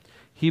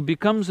 He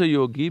becomes a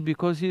yogi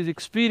because he has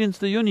experienced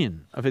the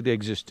union of the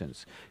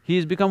existence. He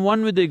has become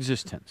one with the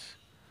existence.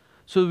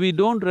 So we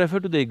don't refer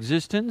to the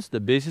existence, the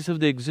basis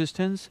of the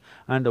existence,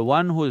 and the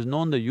one who has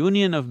known the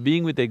union of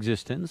being with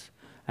existence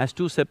as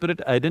two separate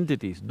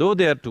identities, though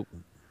they are two.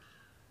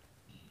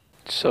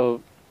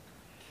 So,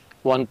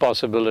 one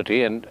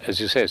possibility, and as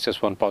you say, it's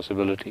just one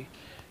possibility,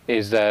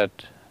 is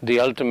that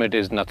the ultimate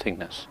is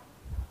nothingness.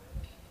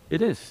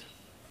 It is.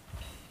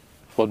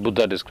 What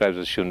Buddha describes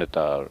as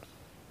shunyata, or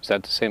is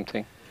that the same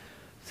thing?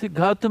 See,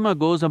 Gautama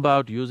goes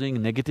about using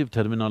negative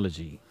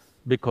terminology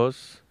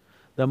because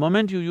the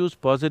moment you use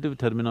positive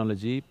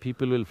terminology,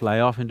 people will fly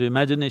off into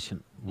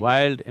imagination.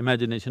 Wild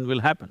imagination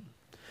will happen.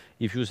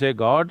 If you say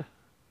God,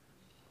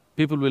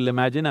 people will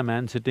imagine a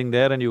man sitting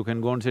there and you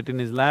can go and sit in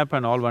his lap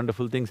and all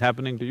wonderful things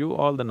happening to you,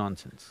 all the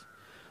nonsense.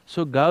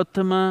 So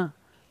Gautama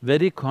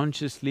very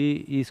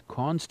consciously is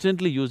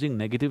constantly using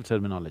negative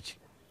terminology.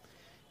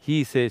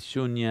 He says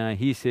shunya,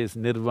 he says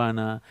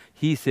nirvana,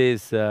 he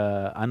says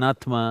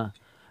anatma.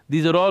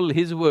 These are all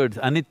his words,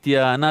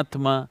 anitya,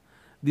 anatma.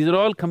 These are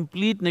all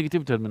complete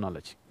negative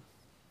terminology.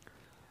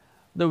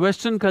 The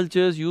Western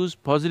cultures use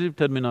positive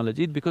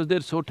terminology because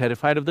they're so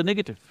terrified of the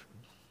negative.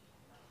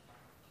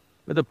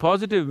 But the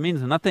positive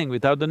means nothing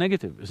without the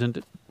negative, isn't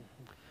it?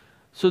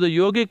 So the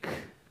yogic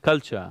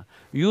culture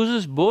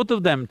uses both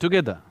of them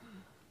together.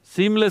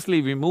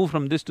 Seamlessly we move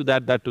from this to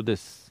that to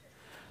this.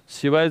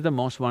 Shiva is the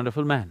most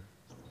wonderful man.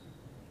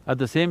 At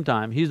the same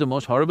time, he's the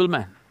most horrible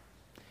man.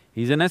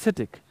 He's an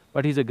ascetic,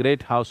 but he's a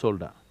great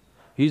householder.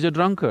 He's a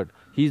drunkard,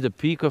 he's the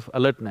peak of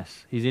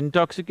alertness. He's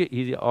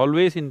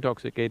always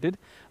intoxicated,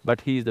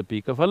 but he is the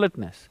peak of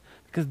alertness.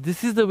 Because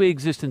this is the way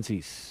existence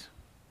is.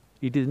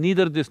 It is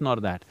neither this nor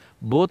that.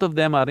 Both of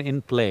them are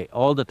in play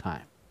all the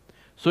time.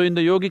 So in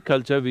the yogic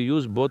culture, we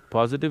use both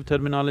positive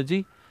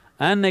terminology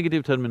and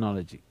negative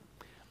terminology.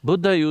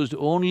 Buddha used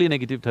only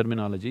negative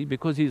terminology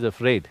because he's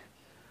afraid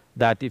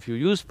that if you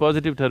use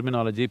positive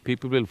terminology,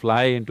 people will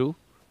fly into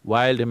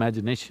wild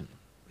imagination,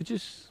 which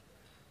is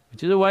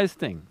a wise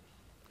thing,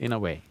 in a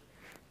way.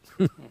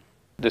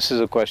 This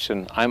is a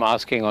question I'm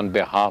asking on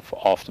behalf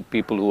of the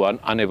people who are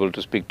unable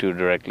to speak to you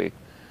directly,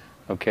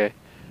 okay?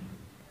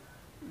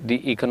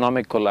 The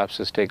economic collapse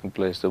has taken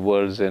place, the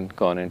world's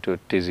gone into a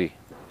tizzy.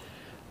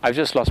 I've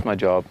just lost my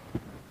job,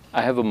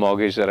 I have a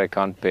mortgage that I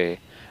can't pay,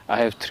 I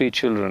have 3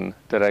 children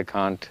that I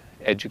can't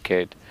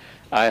educate,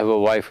 I have a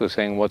wife who's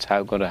saying, what's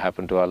going to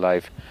happen to our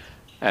life?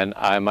 And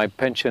my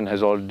pension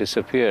has all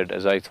disappeared,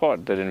 as I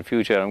thought that in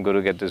future I'm going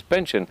to get this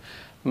pension.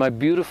 My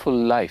beautiful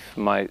life,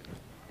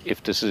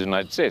 if this is the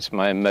United States,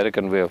 my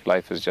American way of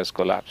life has just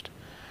collapsed.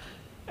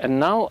 And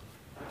now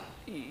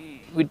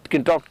we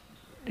can talk,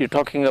 you're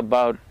talking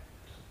about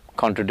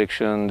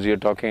contradictions, you're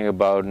talking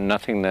about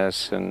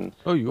nothingness and…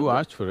 Oh, you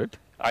asked for it.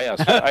 I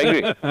asked, I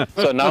agree.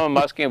 So now I'm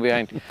asking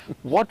behind,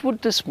 what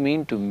would this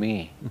mean to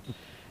me?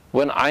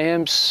 When I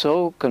am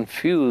so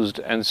confused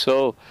and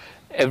so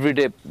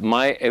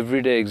my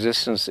everyday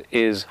existence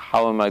is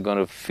how am I going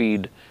to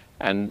feed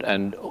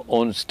and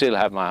still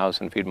have my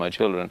house and feed my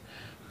children,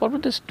 what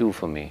would this do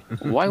for me?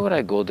 Why would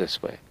I go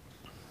this way?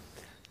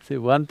 See,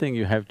 one thing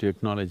you have to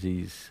acknowledge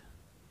is,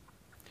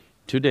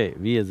 today,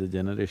 we as a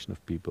generation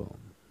of people,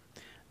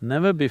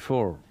 never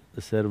before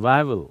the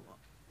survival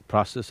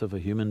process of a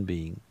human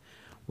being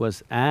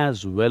was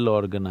as well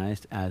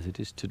organized as it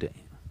is today.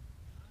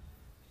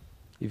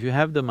 If you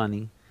have the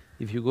money,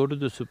 if you go to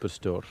the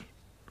superstore,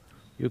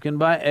 you can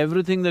buy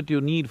everything that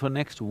you need for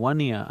next 1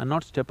 year and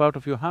not step out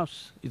of your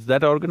house. It's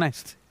that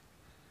organized.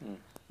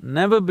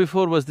 Never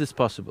before was this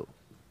possible.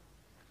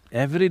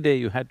 Every day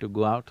you had to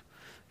go out,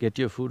 get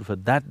your food for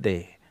that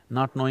day,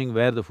 not knowing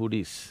where the food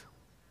is.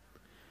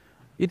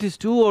 It is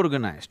too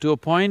organized to a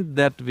point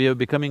that we are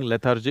becoming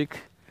lethargic,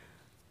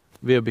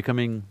 we are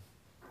becoming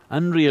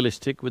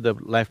unrealistic with the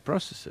life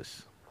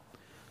processes.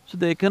 So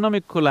the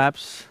economic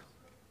collapse,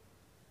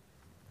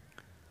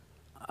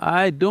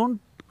 I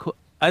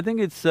think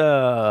it's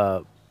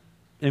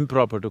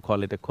improper to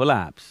call it a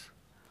collapse.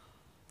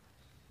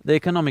 The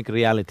economic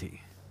reality.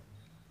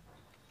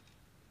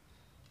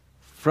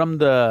 From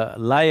the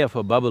lie of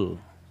a bubble,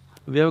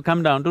 we have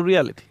come down to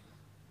reality.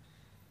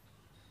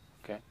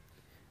 Okay.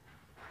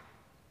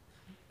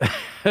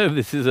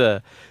 This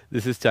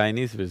is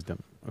Chinese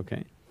wisdom,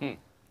 okay?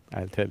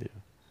 I'll tell you.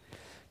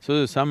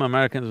 So some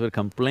Americans were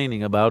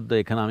complaining about the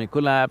economic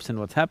collapse and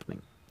what's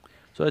happening.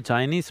 So a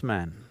Chinese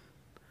man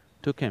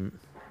took him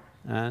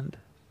and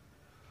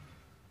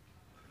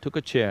took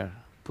a chair,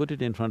 put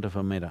it in front of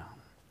a mirror.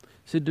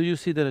 Said, do you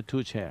see there are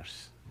 2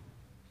 chairs?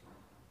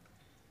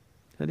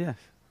 Said, yes.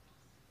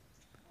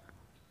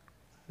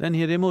 Then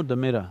he removed the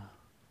mirror.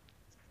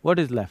 What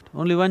is left?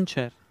 Only 1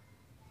 chair.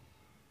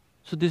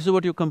 So this is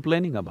what you're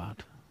complaining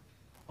about.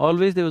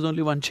 Always there was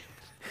only 1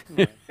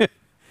 chair.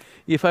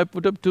 If I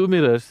put up 2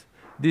 mirrors,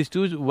 these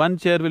 1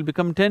 chair will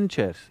become 10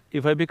 chairs.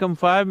 If I become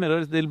 5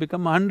 mirrors, they'll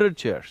become 100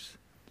 chairs.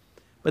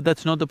 But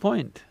that's not the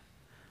point.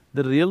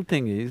 The real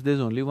thing is, there's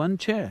only 1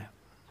 chair.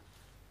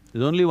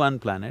 There's only 1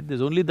 planet,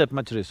 there's only that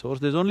much resource,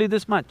 there's only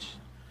this much.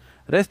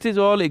 Rest is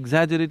all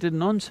exaggerated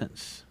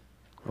nonsense,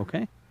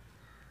 okay?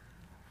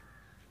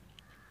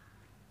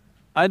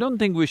 I don't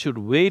think we should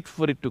wait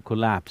for it to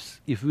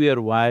collapse. If we are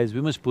wise,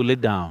 we must pull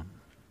it down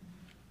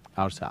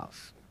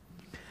ourselves.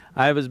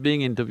 I was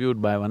being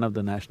interviewed by one of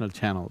the national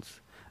channels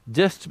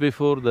just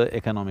before the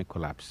economic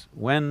collapse.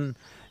 When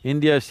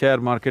India's share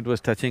market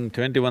was touching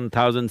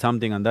 21,000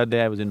 something, on that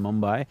day I was in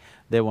Mumbai,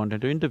 they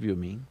wanted to interview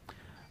me.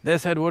 They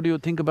said, "What do you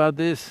think about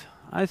this?"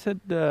 I said,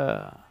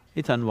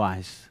 "It's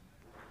unwise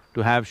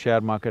to have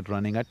share market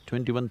running at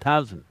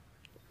 21,000.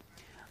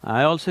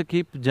 I also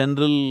keep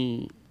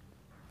general,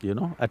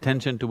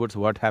 attention towards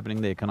what's happening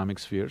in the economic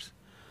spheres.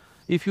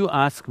 If you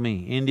ask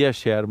me, India's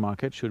share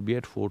market should be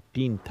at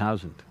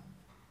 14,000.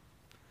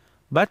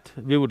 But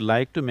we would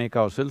like to make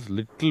ourselves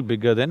little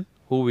bigger than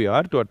who we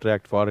are to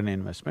attract foreign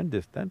investment,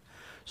 this, that.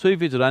 So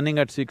if it's running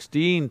at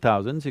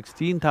 16,000,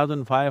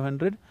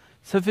 16,500,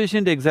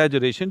 sufficient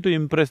exaggeration to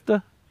impress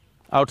the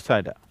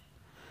outsider.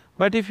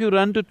 But if you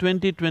run to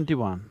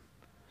 2021,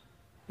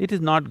 it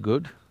is not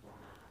good.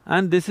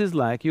 And this is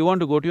like, you want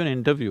to go to an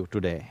interview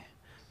today,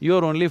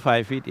 you're only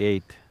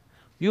 5'8",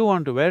 you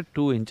want to wear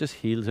 2 inches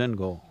heels and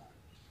go.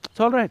 It's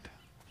all right.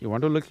 You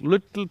want to look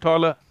little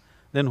taller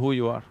than who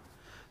you are.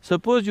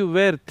 Suppose you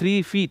wear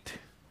 3 feet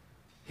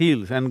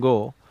heels and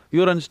go,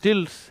 you're on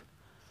stilts,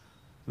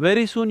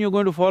 very soon you're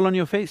going to fall on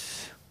your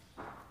face.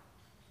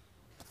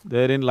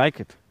 They didn't like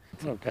it.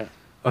 Okay.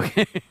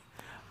 Okay.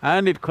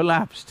 And it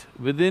collapsed.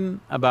 Within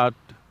about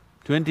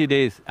 20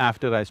 days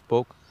after I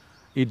spoke,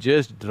 it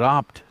just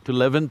dropped to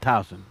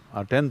 11,000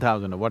 or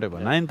 10,000 or whatever,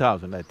 Yeah.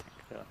 9,000 I think.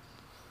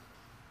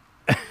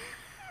 Yeah.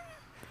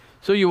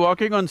 So you're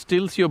walking on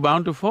stilts, you're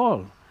bound to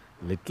fall.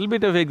 Little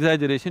bit of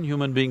exaggeration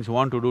human beings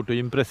want to do to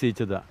impress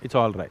each other, it's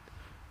all right.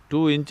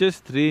 2 inches,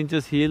 3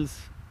 inches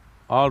heels,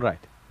 all right.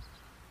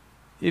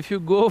 If you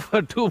go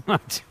for too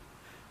much,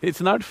 it's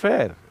not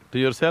fair to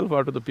yourself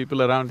or to the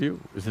people around you,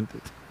 isn't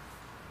it?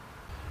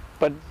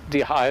 But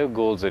the higher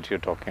goals that you're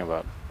talking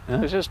about, Huh?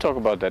 let's just talk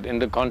about that in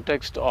the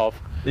context of…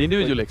 The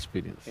individual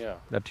experience, Yeah.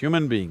 that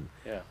human being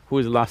Yeah, who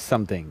has lost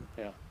something,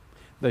 yeah.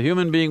 the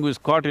human being who is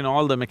caught in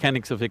all the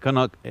mechanics of I mean,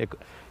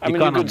 you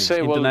economy, could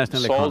say, well,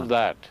 international solve economy.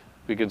 that.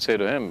 We can say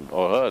to him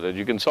or her that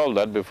you can solve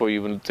that before you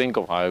even think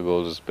of higher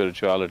goals of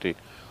spirituality.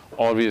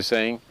 Or we are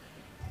saying,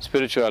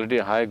 spirituality,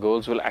 higher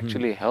goals will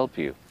actually help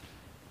you.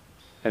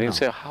 And he'll No.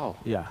 say, how?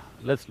 Yeah,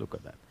 let's look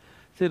at that.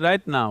 See,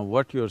 right now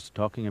what you're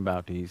talking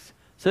about is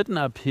certain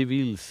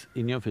upheavals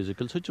in your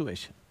physical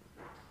situation.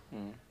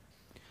 Mm.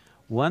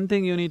 One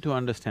thing you need to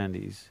understand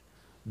is,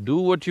 do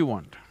what you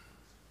want.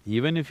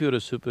 Even if you're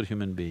a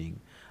superhuman being,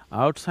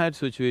 outside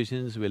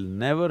situations will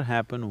never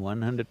happen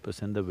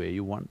 100% the way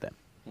you want them.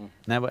 Mm.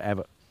 Never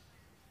ever.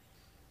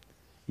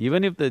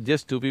 Even if there's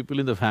just 2 people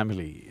in the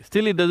family,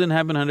 still it doesn't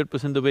happen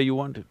 100% the way you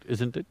want it,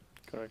 isn't it?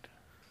 Correct.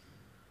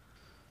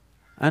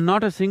 And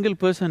not a single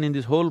person in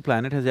this whole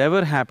planet has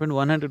ever happened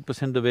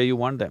 100% the way you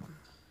want them.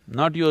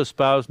 Not your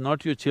spouse,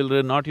 not your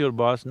children, not your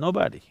boss,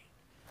 nobody.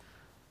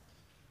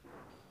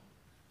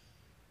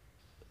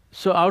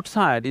 So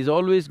outside is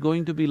always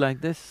going to be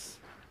like this.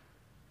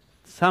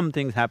 Some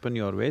things happen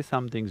your way,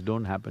 some things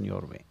don't happen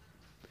your way.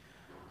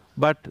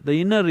 But the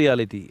inner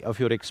reality of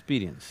your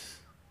experience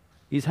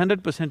is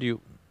 100%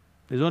 you.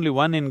 There's only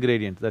one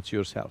ingredient, that's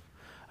yourself.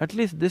 At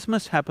least this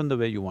must happen the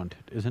way you want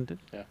it, isn't it?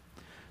 Yeah.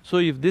 So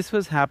if this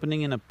was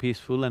happening in a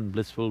peaceful and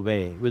blissful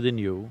way within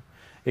you,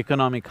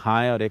 economic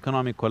high or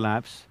economic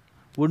collapse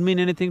wouldn't mean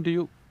anything to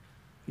you.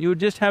 You would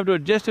just have to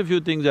adjust a few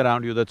things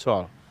around you, that's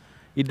all.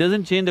 It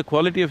doesn't change the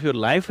quality of your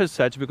life as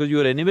such because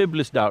you are anyway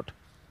blissed out.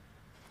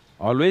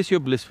 Always you're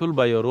blissful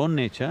by your own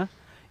nature.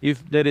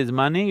 If there is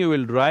money, you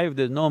will drive,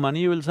 there's no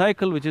money, you will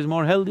cycle, which is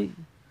more healthy.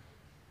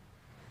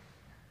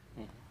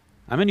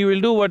 I mean, you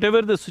will do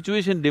whatever the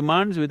situation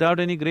demands without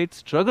any great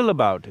struggle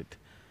about it.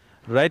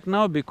 Right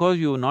now, because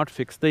you have not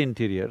fixed the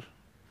interior,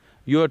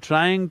 you are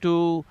trying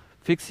to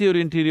fix your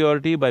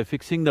interiority by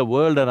fixing the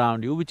world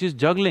around you, which is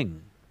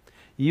juggling.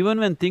 Even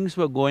when things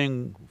were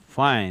going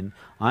fine,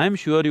 I'm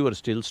sure you were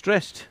still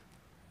stressed.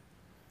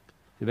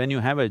 When you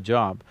have a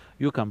job,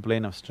 you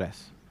complain of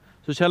stress.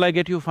 So shall I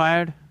get you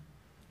fired?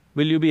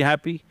 Will you be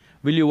happy?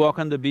 Will you walk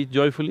on the beach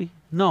joyfully?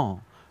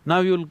 No. Now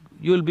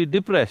you'll be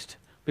depressed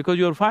because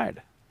you're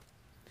fired.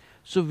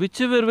 So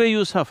whichever way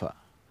you suffer,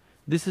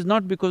 this is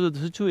not because of the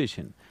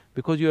situation,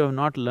 because you have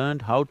not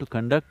learned how to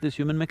conduct this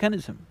human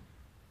mechanism.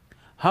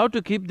 How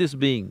to keep this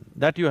being,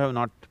 that you have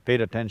not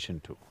paid attention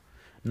to.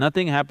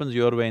 Nothing happens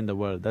your way in the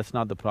world, that's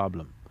not the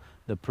problem.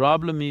 The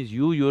problem is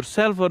you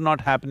yourself are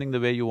not happening the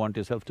way you want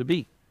yourself to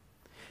be.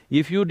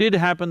 If you did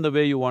happen the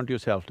way you want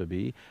yourself to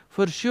be,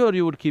 for sure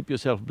you would keep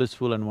yourself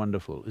blissful and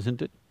wonderful,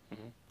 isn't it?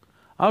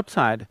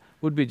 Outside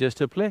would be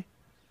just a play.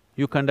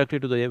 You conduct it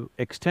to the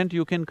extent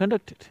you can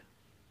conduct it.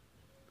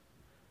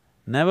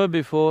 Never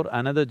before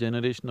another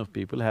generation of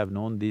people have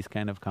known these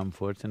kind of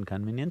comforts and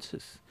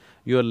conveniences.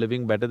 You are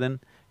living better than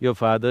your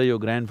father, your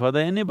grandfather,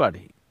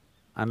 anybody.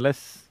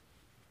 Unless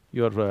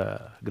your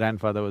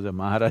grandfather was a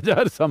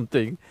Maharaja or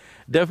something,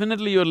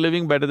 definitely you're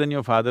living better than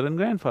your father and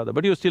grandfather,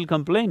 but you're still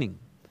complaining.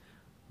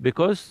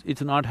 because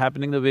it's not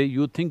happening the way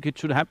you think it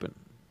should happen.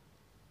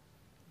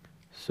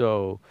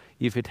 So,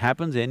 if it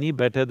happens any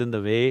better than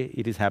the way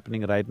it is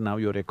happening right now,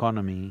 your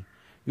economy,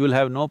 you will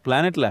have no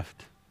planet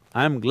left.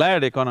 I'm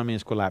glad economy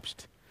has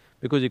collapsed,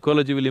 because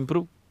ecology will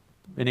improve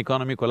when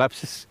economy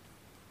collapses.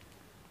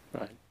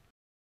 Right.